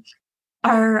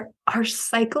are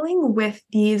cycling with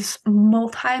these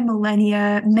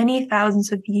multi-millennia, many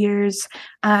thousands of years,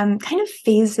 kind of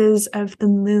phases of the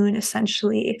moon,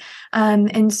 essentially.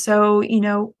 And so,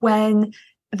 when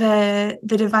the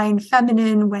divine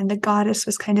feminine, when the goddess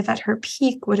was kind of at her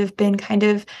peak, would have been kind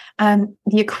of the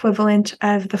equivalent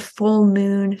of the full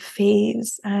moon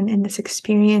phase in this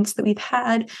experience that we've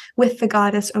had with the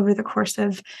goddess over the course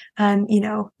of,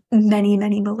 many,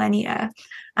 many millennia.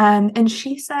 And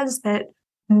she says that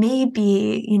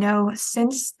maybe,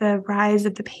 since the rise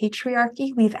of the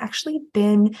patriarchy, we've actually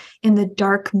been in the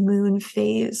dark moon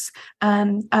phase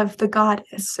of the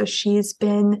goddess. So she's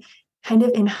been kind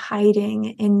of in hiding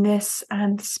in this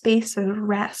space of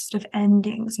rest, of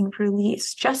endings and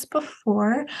release, just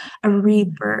before a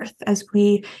rebirth, as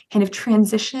we kind of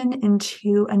transition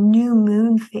into a new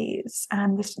moon phase,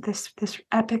 this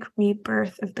epic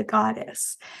rebirth of the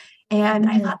goddess. And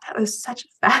I thought that was such a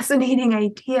fascinating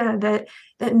idea that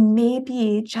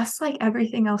maybe, just like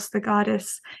everything else the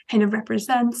goddess kind of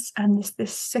represents,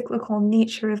 this cyclical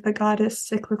nature of the goddess,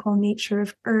 cyclical nature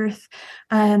of earth,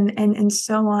 and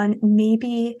so on,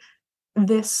 maybe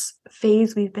this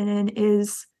phase we've been in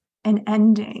is an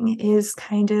ending, is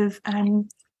kind of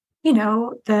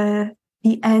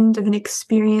the end of an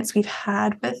experience we've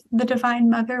had with the divine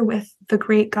mother, with the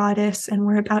great goddess, and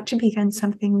we're about to begin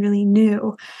something really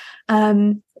new.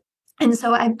 And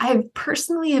so I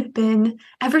personally have been,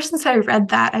 ever since I read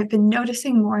that, I've been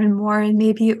noticing more and more, and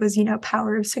maybe it was,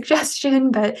 power of suggestion,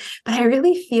 but I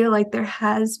really feel like there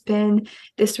has been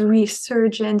this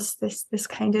resurgence, this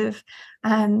kind of,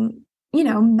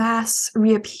 mass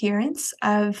reappearance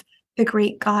of the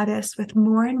great goddess, with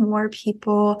more and more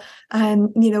people,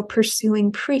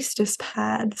 pursuing priestess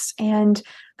paths and,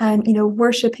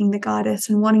 worshiping the goddess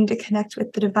and wanting to connect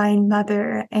with the divine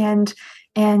mother, and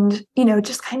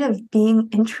just kind of being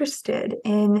interested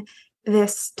in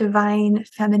this divine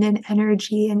feminine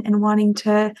energy and wanting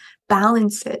to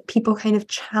balance it. People kind of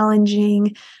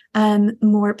challenging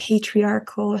more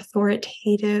patriarchal,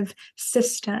 authoritative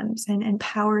systems and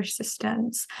power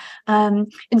systems.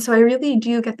 And so I really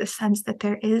do get the sense that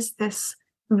there is this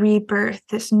rebirth,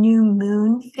 this new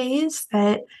moon phase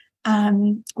that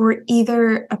we're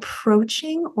either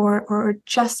approaching or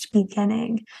just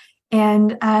beginning.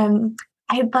 And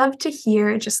I'd love to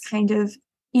hear, just kind of,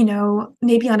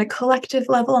 maybe on a collective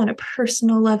level, on a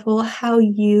personal level, how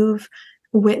you've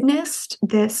witnessed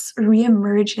this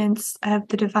reemergence of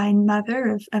the divine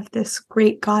mother, of this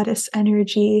great goddess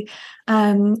energy.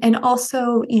 And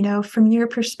also, from your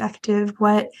perspective,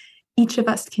 what each of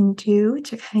us can do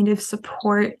to kind of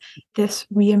support this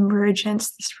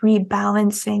reemergence, this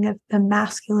rebalancing of the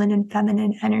masculine and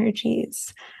feminine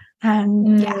energies.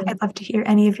 Yeah, I'd love to hear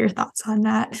any of your thoughts on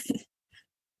that.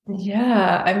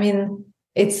 Yeah, I mean,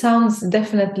 it sounds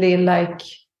definitely like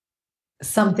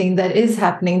something that is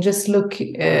happening. Just look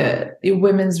at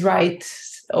women's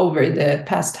rights over the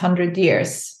past 100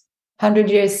 years. 100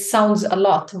 years sounds a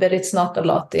lot, but it's not a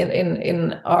lot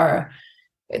in our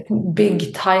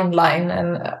big timeline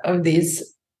and of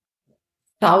these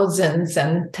thousands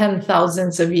and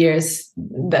 10,000s of years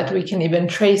that we can even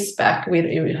trace back.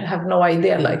 We have no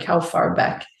idea like how far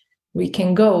back we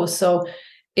can go. So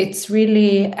it's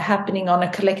really happening on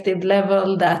a collective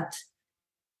level that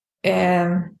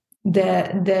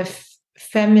the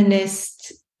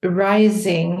feminist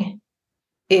rising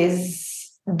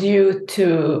is due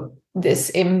to this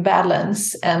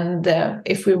imbalance. And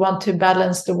if we want to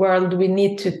balance the world, we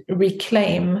need to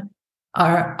reclaim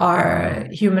our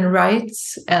human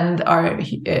rights and our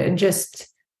just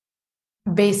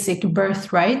basic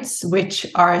birthrights, which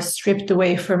are stripped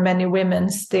away for many women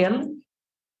still.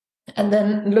 And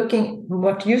then looking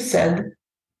what you said,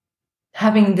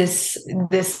 having this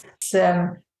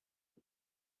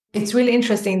it's really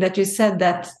interesting that you said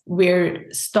that we're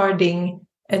starting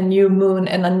a new moon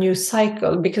and a new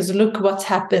cycle, because look what's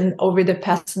happened over the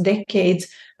past decades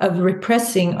of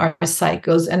repressing our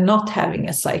cycles and not having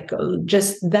a cycle.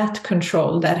 Just that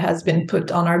control that has been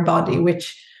put on our body,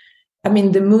 which, I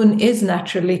mean, the moon is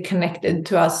naturally connected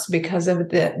to us because of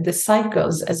the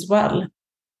cycles as well.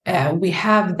 We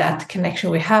have that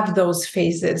connection. We have those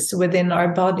phases within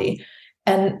our body.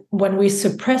 And when we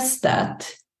suppress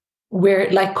that,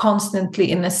 we're like constantly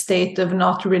in a state of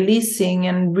not releasing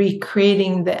and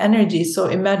recreating the energy. So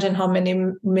imagine how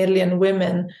many million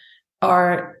women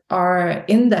are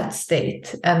in that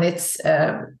state, and it's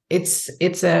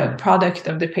a product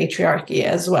of the patriarchy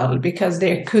as well, because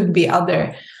there could be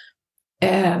other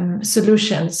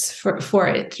solutions for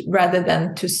it rather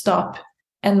than to stop.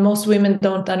 And most women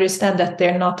don't understand that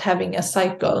they're not having a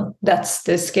cycle. That's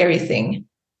the scary thing.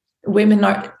 Women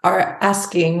are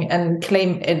asking and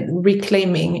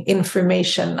reclaiming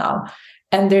information now,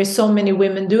 and there's so many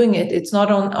women doing it. It's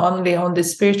not only on the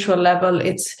spiritual level,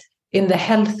 it's in the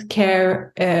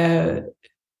healthcare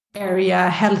area,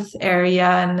 health area,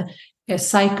 and a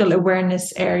cycle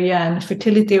awareness area, and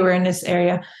fertility awareness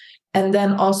area. And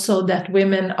then also that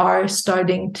women are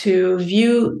starting to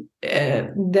view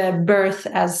the birth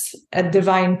as a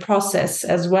divine process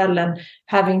as well, and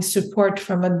having support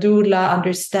from a doula,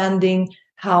 understanding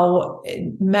how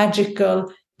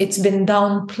magical it's been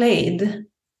downplayed.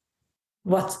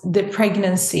 What the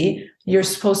pregnancy, you're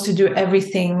supposed to do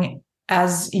everything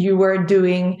as you were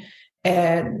doing.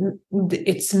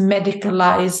 It's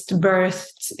medicalized birth.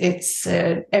 It's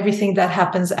everything that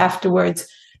happens afterwards.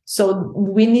 So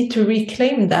we need to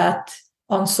reclaim that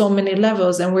on so many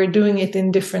levels, and we're doing it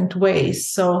in different ways.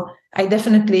 So I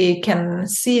definitely can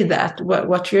see that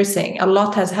what you're saying. A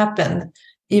lot has happened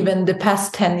even the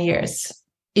past 10 years,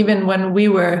 even when we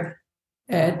were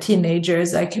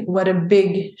teenagers, like what a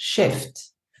big shift.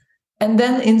 And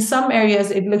then in some areas,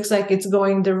 it looks like it's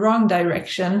going the wrong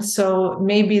direction. So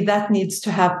maybe that needs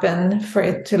to happen for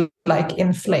it to like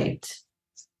inflate.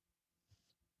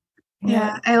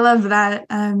 Yeah, I love that.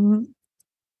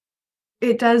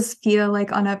 It does feel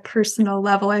like on a personal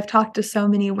level, I've talked to so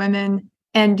many women,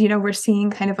 and, you know, we're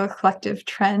seeing kind of a collective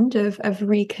trend of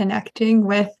reconnecting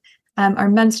with our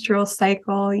menstrual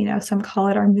cycle. You know, some call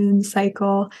it our moon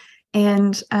cycle,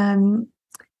 and yeah,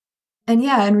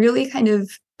 and really kind of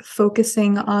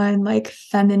focusing on like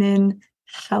feminine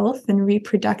health and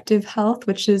reproductive health,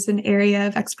 which is an area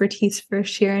of expertise for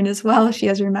Shereen as well. She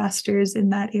has her master's in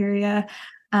that area.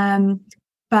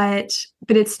 But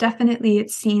it's definitely, it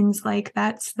seems like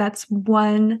that's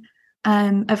one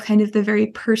of kind of the very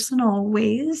personal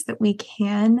ways that we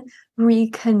can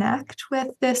reconnect with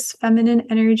this feminine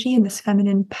energy and this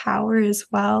feminine power as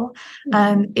well,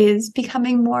 is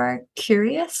becoming more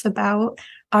curious about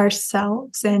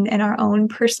ourselves and our own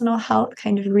personal health,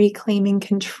 kind of reclaiming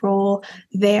control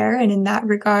there. And in that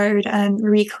regard,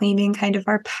 reclaiming kind of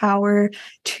our power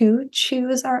to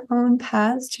choose our own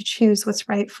paths, to choose what's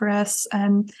right for us.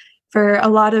 For a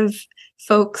lot of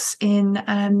folks in,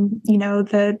 you know,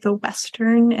 the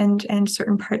Western and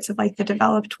certain parts of like the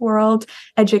developed world,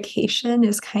 education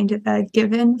is kind of a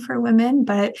given for women,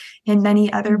 but in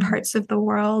many other parts of the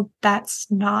world, that's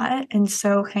not. And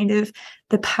so kind of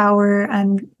the power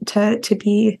to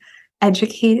be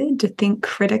educated, to think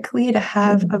critically, to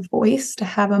have a voice, to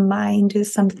have a mind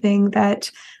is something that,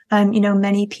 you know,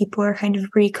 many people are kind of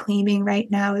reclaiming right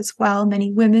now as well.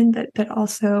 Many women, but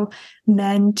also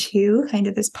men too, kind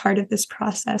of as part of this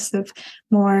process of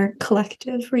more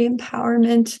collective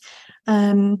re-empowerment.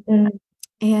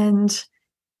 And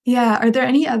yeah, are there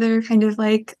any other kind of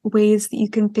like ways that you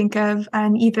can think of,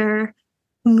 either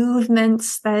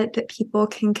movements that people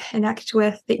can connect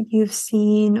with that you've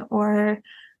seen, or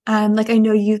like I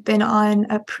know you've been on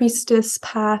a priestess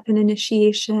path and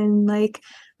initiation, like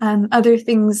other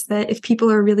things that if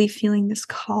people are really feeling this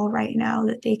call right now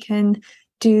that they can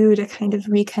do to kind of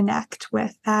reconnect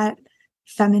with that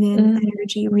feminine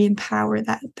energy, re-empower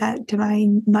that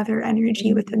divine mother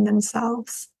energy within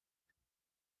themselves?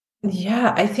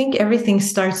 Yeah, I think everything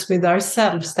starts with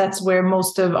ourselves. That's where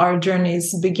most of our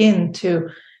journeys begin, to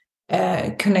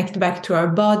connect back to our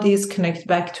bodies, connect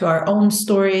back to our own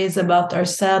stories about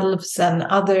ourselves and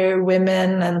other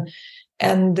women,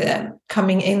 and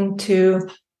coming into.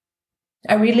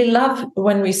 I really love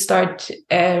when we start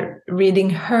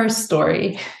reading her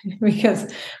story,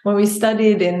 because when we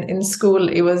studied in school,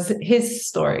 it was his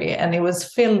story, and it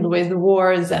was filled with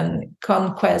wars and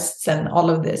conquests and all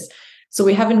of this. So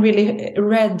we haven't really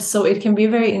read, so it can be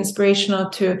very inspirational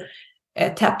to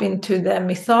tap into the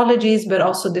mythologies, but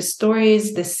also the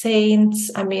stories, the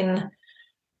saints. I mean,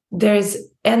 there's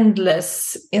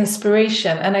endless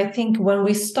inspiration. And I think when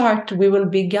we start, we will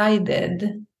be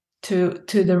guided to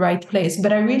the right place.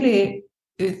 But I really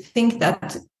think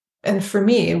that, and for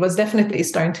me, it was definitely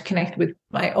starting to connect with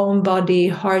my own body,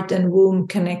 heart and womb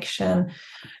connection,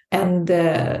 and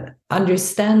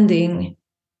understanding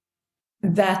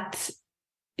that,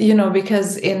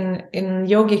 because in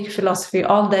yogic philosophy,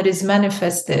 all that is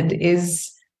manifested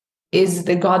is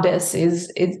the goddess,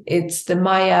 it's the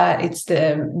Maya, it's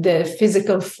the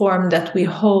physical form that we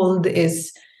hold.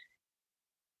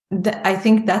 I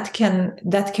think that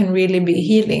can really be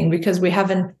healing, because we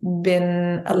haven't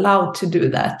been allowed to do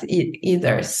that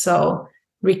either. So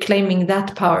reclaiming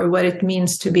that power, what it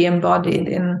means to be embodied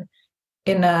in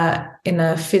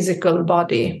a physical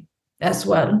body as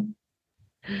well.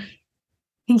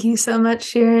 Thank you so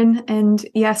much, Shereen. And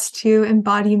yes, to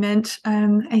embodiment.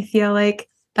 I feel like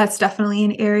that's definitely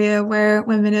an area where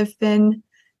women have been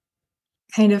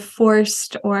kind of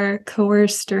forced or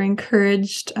coerced or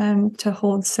encouraged to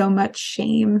hold so much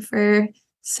shame for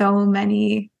so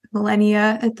many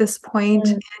millennia at this point,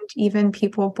 and even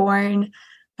people born,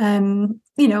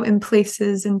 in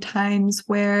places and times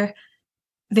where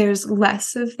there's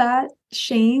less of that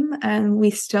shame, and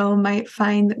we still might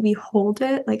find that we hold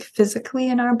it like physically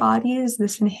in our bodies,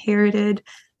 this inherited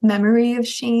memory of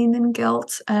shame and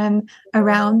guilt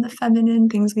around the feminine,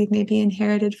 things we've maybe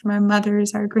inherited from our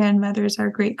mothers, our grandmothers, our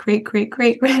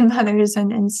great-great-great-great-grandmothers,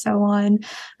 and so on,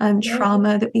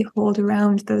 trauma that we hold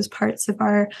around those parts of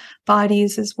our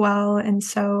bodies as well. And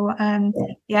so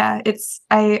I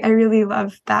really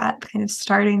love that, kind of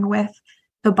starting with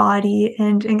the body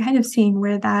and kind of seeing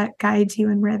where that guides you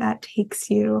and where that takes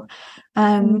you.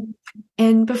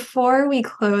 And before we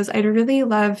close, I'd really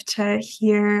love to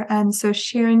hear, so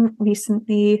Shereen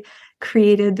recently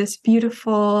created this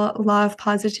beautiful Law of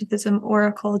Positivism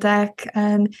Oracle deck,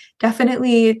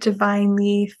 definitely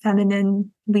divinely,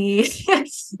 femininely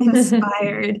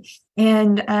inspired.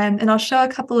 And I'll show a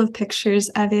couple of pictures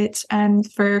of it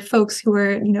for folks who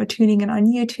are, tuning in on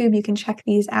YouTube. You can check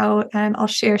these out. I'll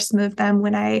share some of them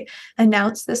when I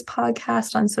announce this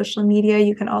podcast on social media.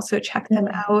 You can also check them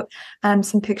out.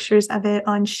 Some pictures of it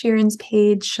on Shereen's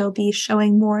page. She'll be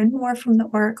showing more and more from the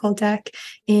Oracle deck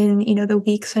in, the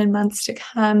weeks and months to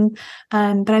come. But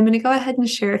I'm going to go ahead and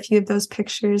share a few of those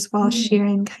pictures while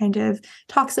Shereen kind of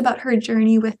talks about her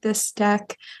journey with this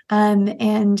deck, and,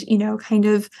 kind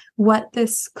of what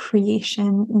this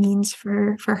creation means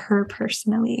for her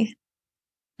personally.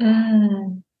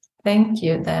 Thank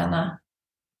you, Diana.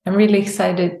 I'm really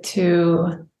excited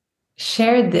to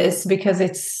share this, because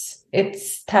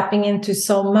it's tapping into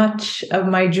so much of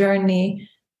my journey,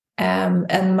 and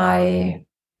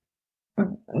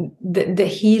the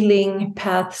healing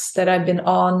paths that I've been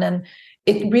on. And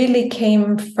it really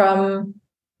came from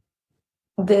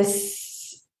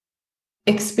this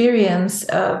experience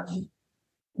of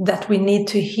that we need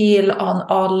to heal on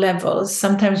all levels.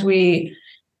 Sometimes we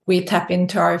tap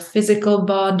into our physical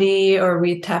body, or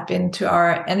we tap into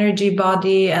our energy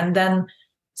body, and then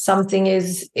something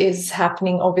is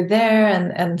happening over there,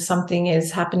 and something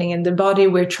is happening in the body.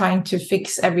 We're trying to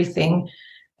fix everything.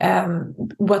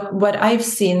 What I've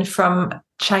seen from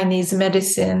Chinese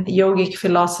medicine, yogic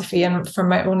philosophy, and from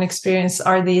my own experience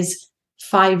are these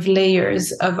 5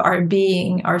 layers of our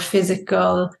being: our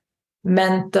physical,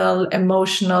 mental,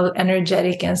 emotional,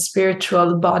 energetic, and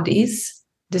spiritual bodies.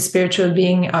 The spiritual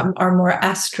being our more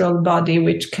astral body,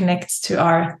 which connects to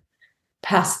our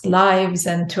past lives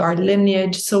and to our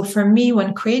lineage. So for me,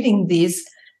 when creating these,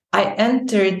 I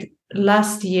entered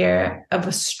last year of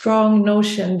a strong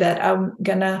notion that I'm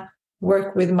gonna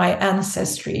work with my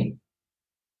ancestry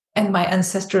and my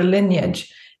ancestral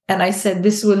lineage. And I said,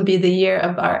 this will be the year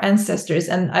of our ancestors.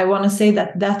 And I want to say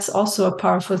that that's also a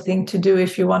powerful thing to do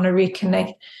if you want to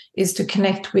reconnect, is to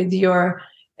connect with your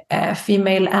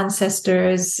female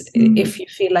ancestors. If you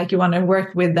feel like you want to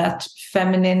work with that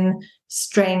feminine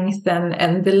strength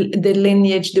and the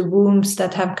lineage, the wombs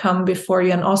that have come before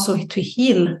you, and also to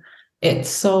heal it.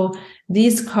 So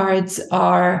these cards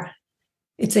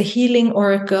it's a healing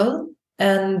oracle,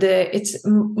 and it's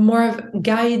more of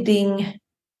guiding.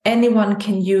 Anyone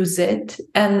can use it.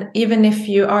 And even if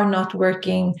you are not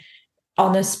working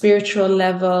on a spiritual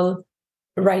level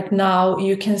right now,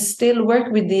 you can still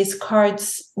work with these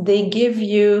cards. They give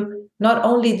you not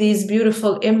only these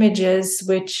beautiful images,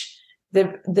 which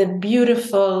the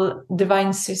beautiful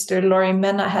divine sister Lori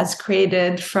Mena has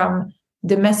created from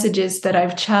the messages that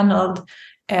I've channeled.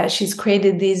 She's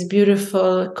created these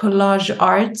beautiful collage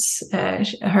arts.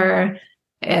 Her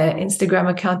Instagram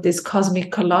account is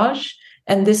Cosmic Collage.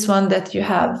 And this one that you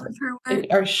have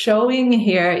are showing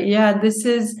here, this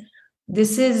is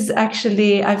this is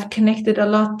actually, I've connected a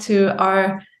lot to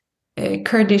our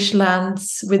Kurdish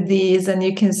lands with these, and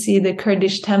you can see the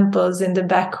Kurdish temples in the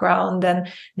background and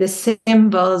the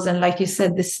symbols. And like you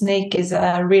said, the snake is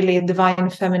a really divine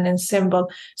feminine symbol.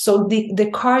 So the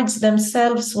cards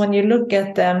themselves, when you look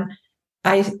at them,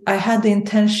 I had the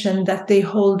intention that they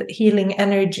hold healing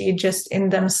energy just in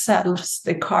themselves,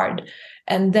 the card.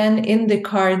 And then in the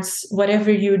cards,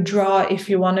 whatever you draw, if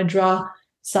you want to draw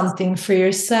something for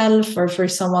yourself or for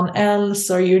someone else,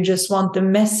 or you just want a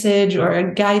message or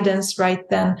a guidance right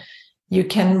then, you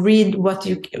can read what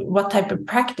type of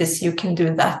practice you can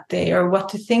do that day or what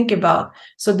to think about.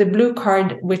 So the blue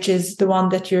card, which is the one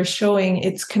that you're showing,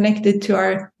 it's connected to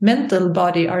our mental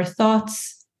body, our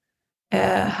thoughts,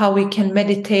 how we can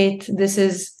meditate. This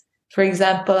is, for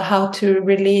example, how to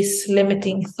release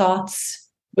limiting thoughts,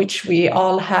 which we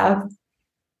all have,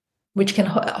 which can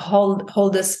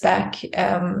hold us back.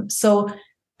 So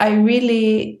I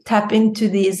really tap into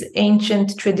these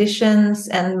ancient traditions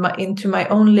and into my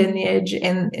own lineage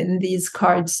in these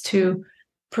cards to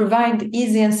provide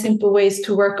easy and simple ways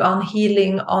to work on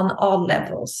healing on all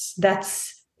levels.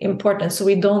 That's important. So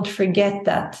we don't forget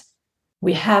that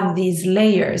we have these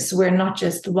layers. We're not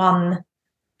just one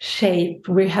shape.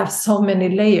 We have so many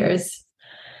layers.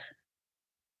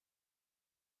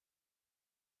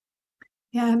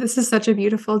 Yeah, this is such a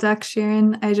beautiful deck,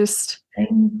 Shereen.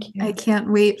 Thank you. I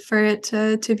can't wait for it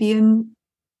to be in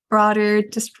broader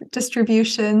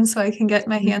distribution so I can get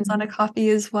my hands on a copy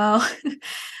as well.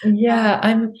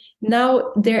 Yeah,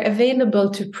 they're available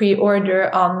to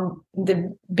pre-order on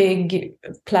the big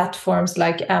platforms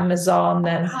like Amazon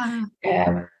and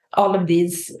all of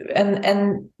these,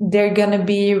 and they're gonna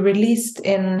be released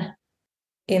in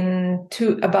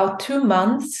about 2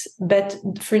 months. But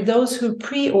for those who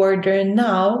pre-order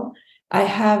now, I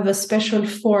have a special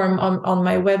form on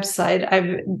my website.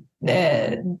 I've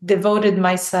devoted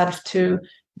myself to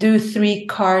do 3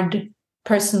 card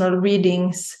personal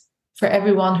readings for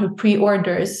everyone who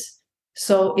pre-orders.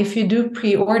 So if you do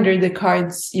pre-order the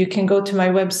cards, you can go to my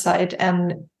website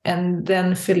and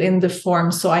then fill in the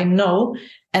form so I know,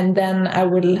 and then I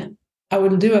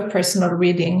will do a personal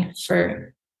reading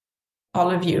for all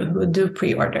of you who do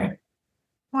pre-order.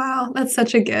 Wow, that's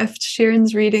such a gift.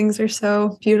 Sharon's readings are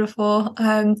so beautiful.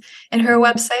 And her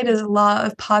website is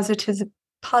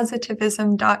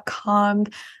lawofpositivism.com.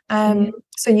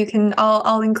 So you can,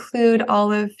 I'll include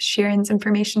all of Sharon's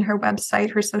information, her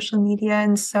website, her social media,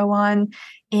 and so on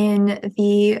in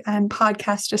the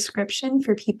podcast description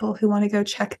for people who want to go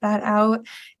check that out.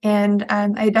 And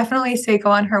I definitely say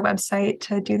go on her website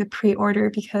to do the pre-order,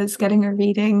 because getting a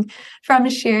reading from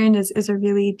Shereen is a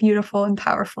really beautiful and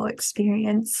powerful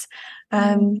experience.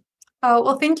 Oh,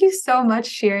 well, thank you so much,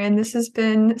 Shereen. This has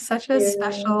been such a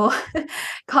special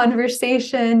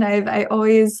conversation. I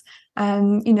always,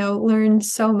 learned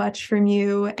so much from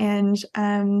you. And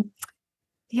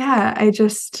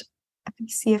let me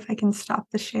see if I can stop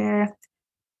the share.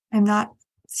 I'm not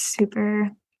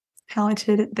super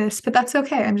talented at this, but that's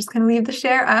okay. I'm just going to leave the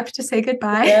share up to say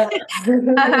goodbye. Yeah.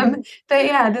 But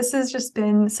yeah, this has just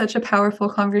been such a powerful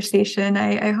conversation.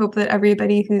 I hope that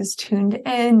everybody who's tuned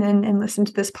in and listened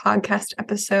to this podcast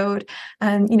episode,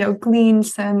 gleaned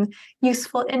some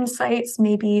useful insights,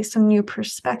 maybe some new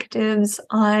perspectives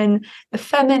on the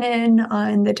feminine,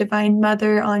 on the Divine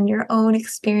Mother, on your own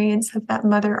experience of that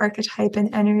mother archetype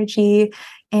and energy.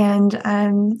 And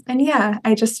yeah,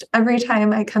 every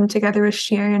time I come together with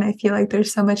Shereen, I feel like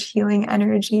there's so much healing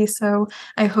energy. So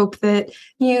I hope that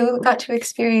you got to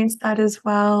experience that as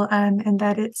well, and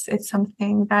that it's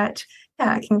something that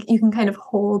you can kind of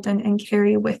hold and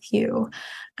carry with you.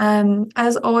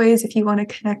 As always, if you want to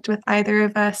connect with either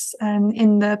of us,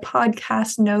 in the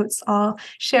podcast notes, I'll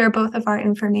share both of our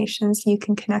information so you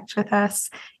can connect with us.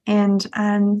 And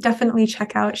definitely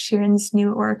check out Shereen's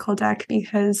new Oracle deck,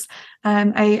 because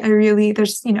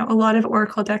there's a lot of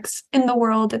Oracle decks in the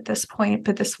world at this point,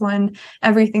 but this one,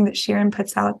 everything that Shereen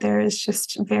puts out there is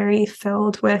just very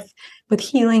filled with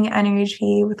healing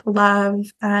energy, with love,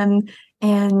 and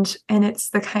it's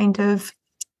the kind of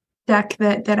deck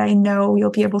that I know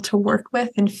you'll be able to work with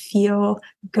and feel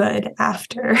good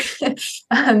after.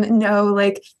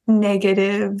 No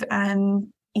negative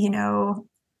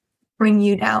bring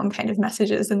you down kind of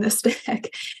messages in this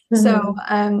deck. So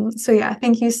yeah,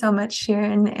 thank you so much,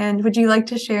 Shereen. And would you like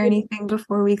to share anything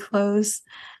before we close?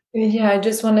 Yeah, I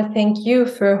just want to thank you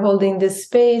for holding this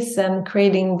space and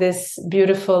creating this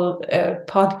beautiful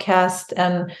podcast.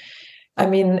 And I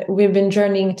mean, we've been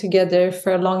journeying together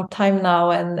for a long time now,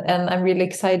 and I'm really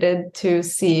excited to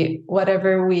see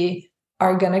whatever we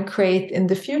are going to create in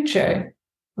the future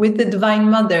with the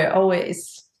Divine Mother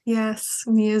always. Yes,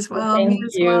 me as So well. Me thank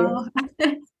as you. well.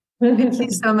 Thank you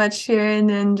so much,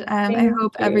 Shereen. And I Thank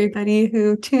hope you. everybody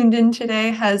who tuned in today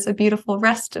has a beautiful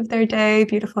rest of their day,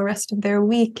 beautiful rest of their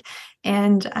week.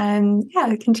 And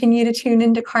yeah, continue to tune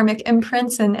into Karmic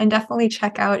Imprints and definitely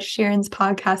check out Shereen's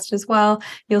podcast as well.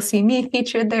 You'll see me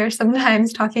featured there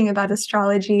sometimes talking about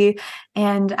astrology.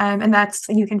 And that's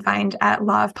you can find at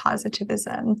Law of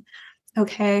Positivism.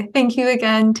 Okay. Thank you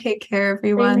again. Take care,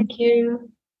 everyone. Thank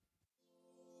you.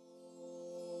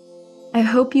 I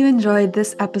hope you enjoyed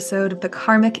this episode of the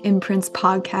Karmic Imprints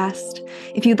podcast.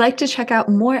 If you'd like to check out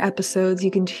more episodes, you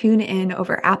can tune in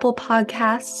over Apple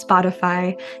Podcasts,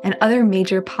 Spotify, and other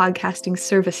major podcasting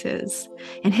services.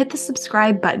 And hit the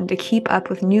subscribe button to keep up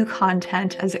with new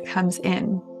content as it comes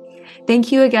in.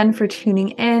 Thank you again for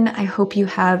tuning in. I hope you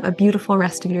have a beautiful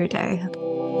rest of your day.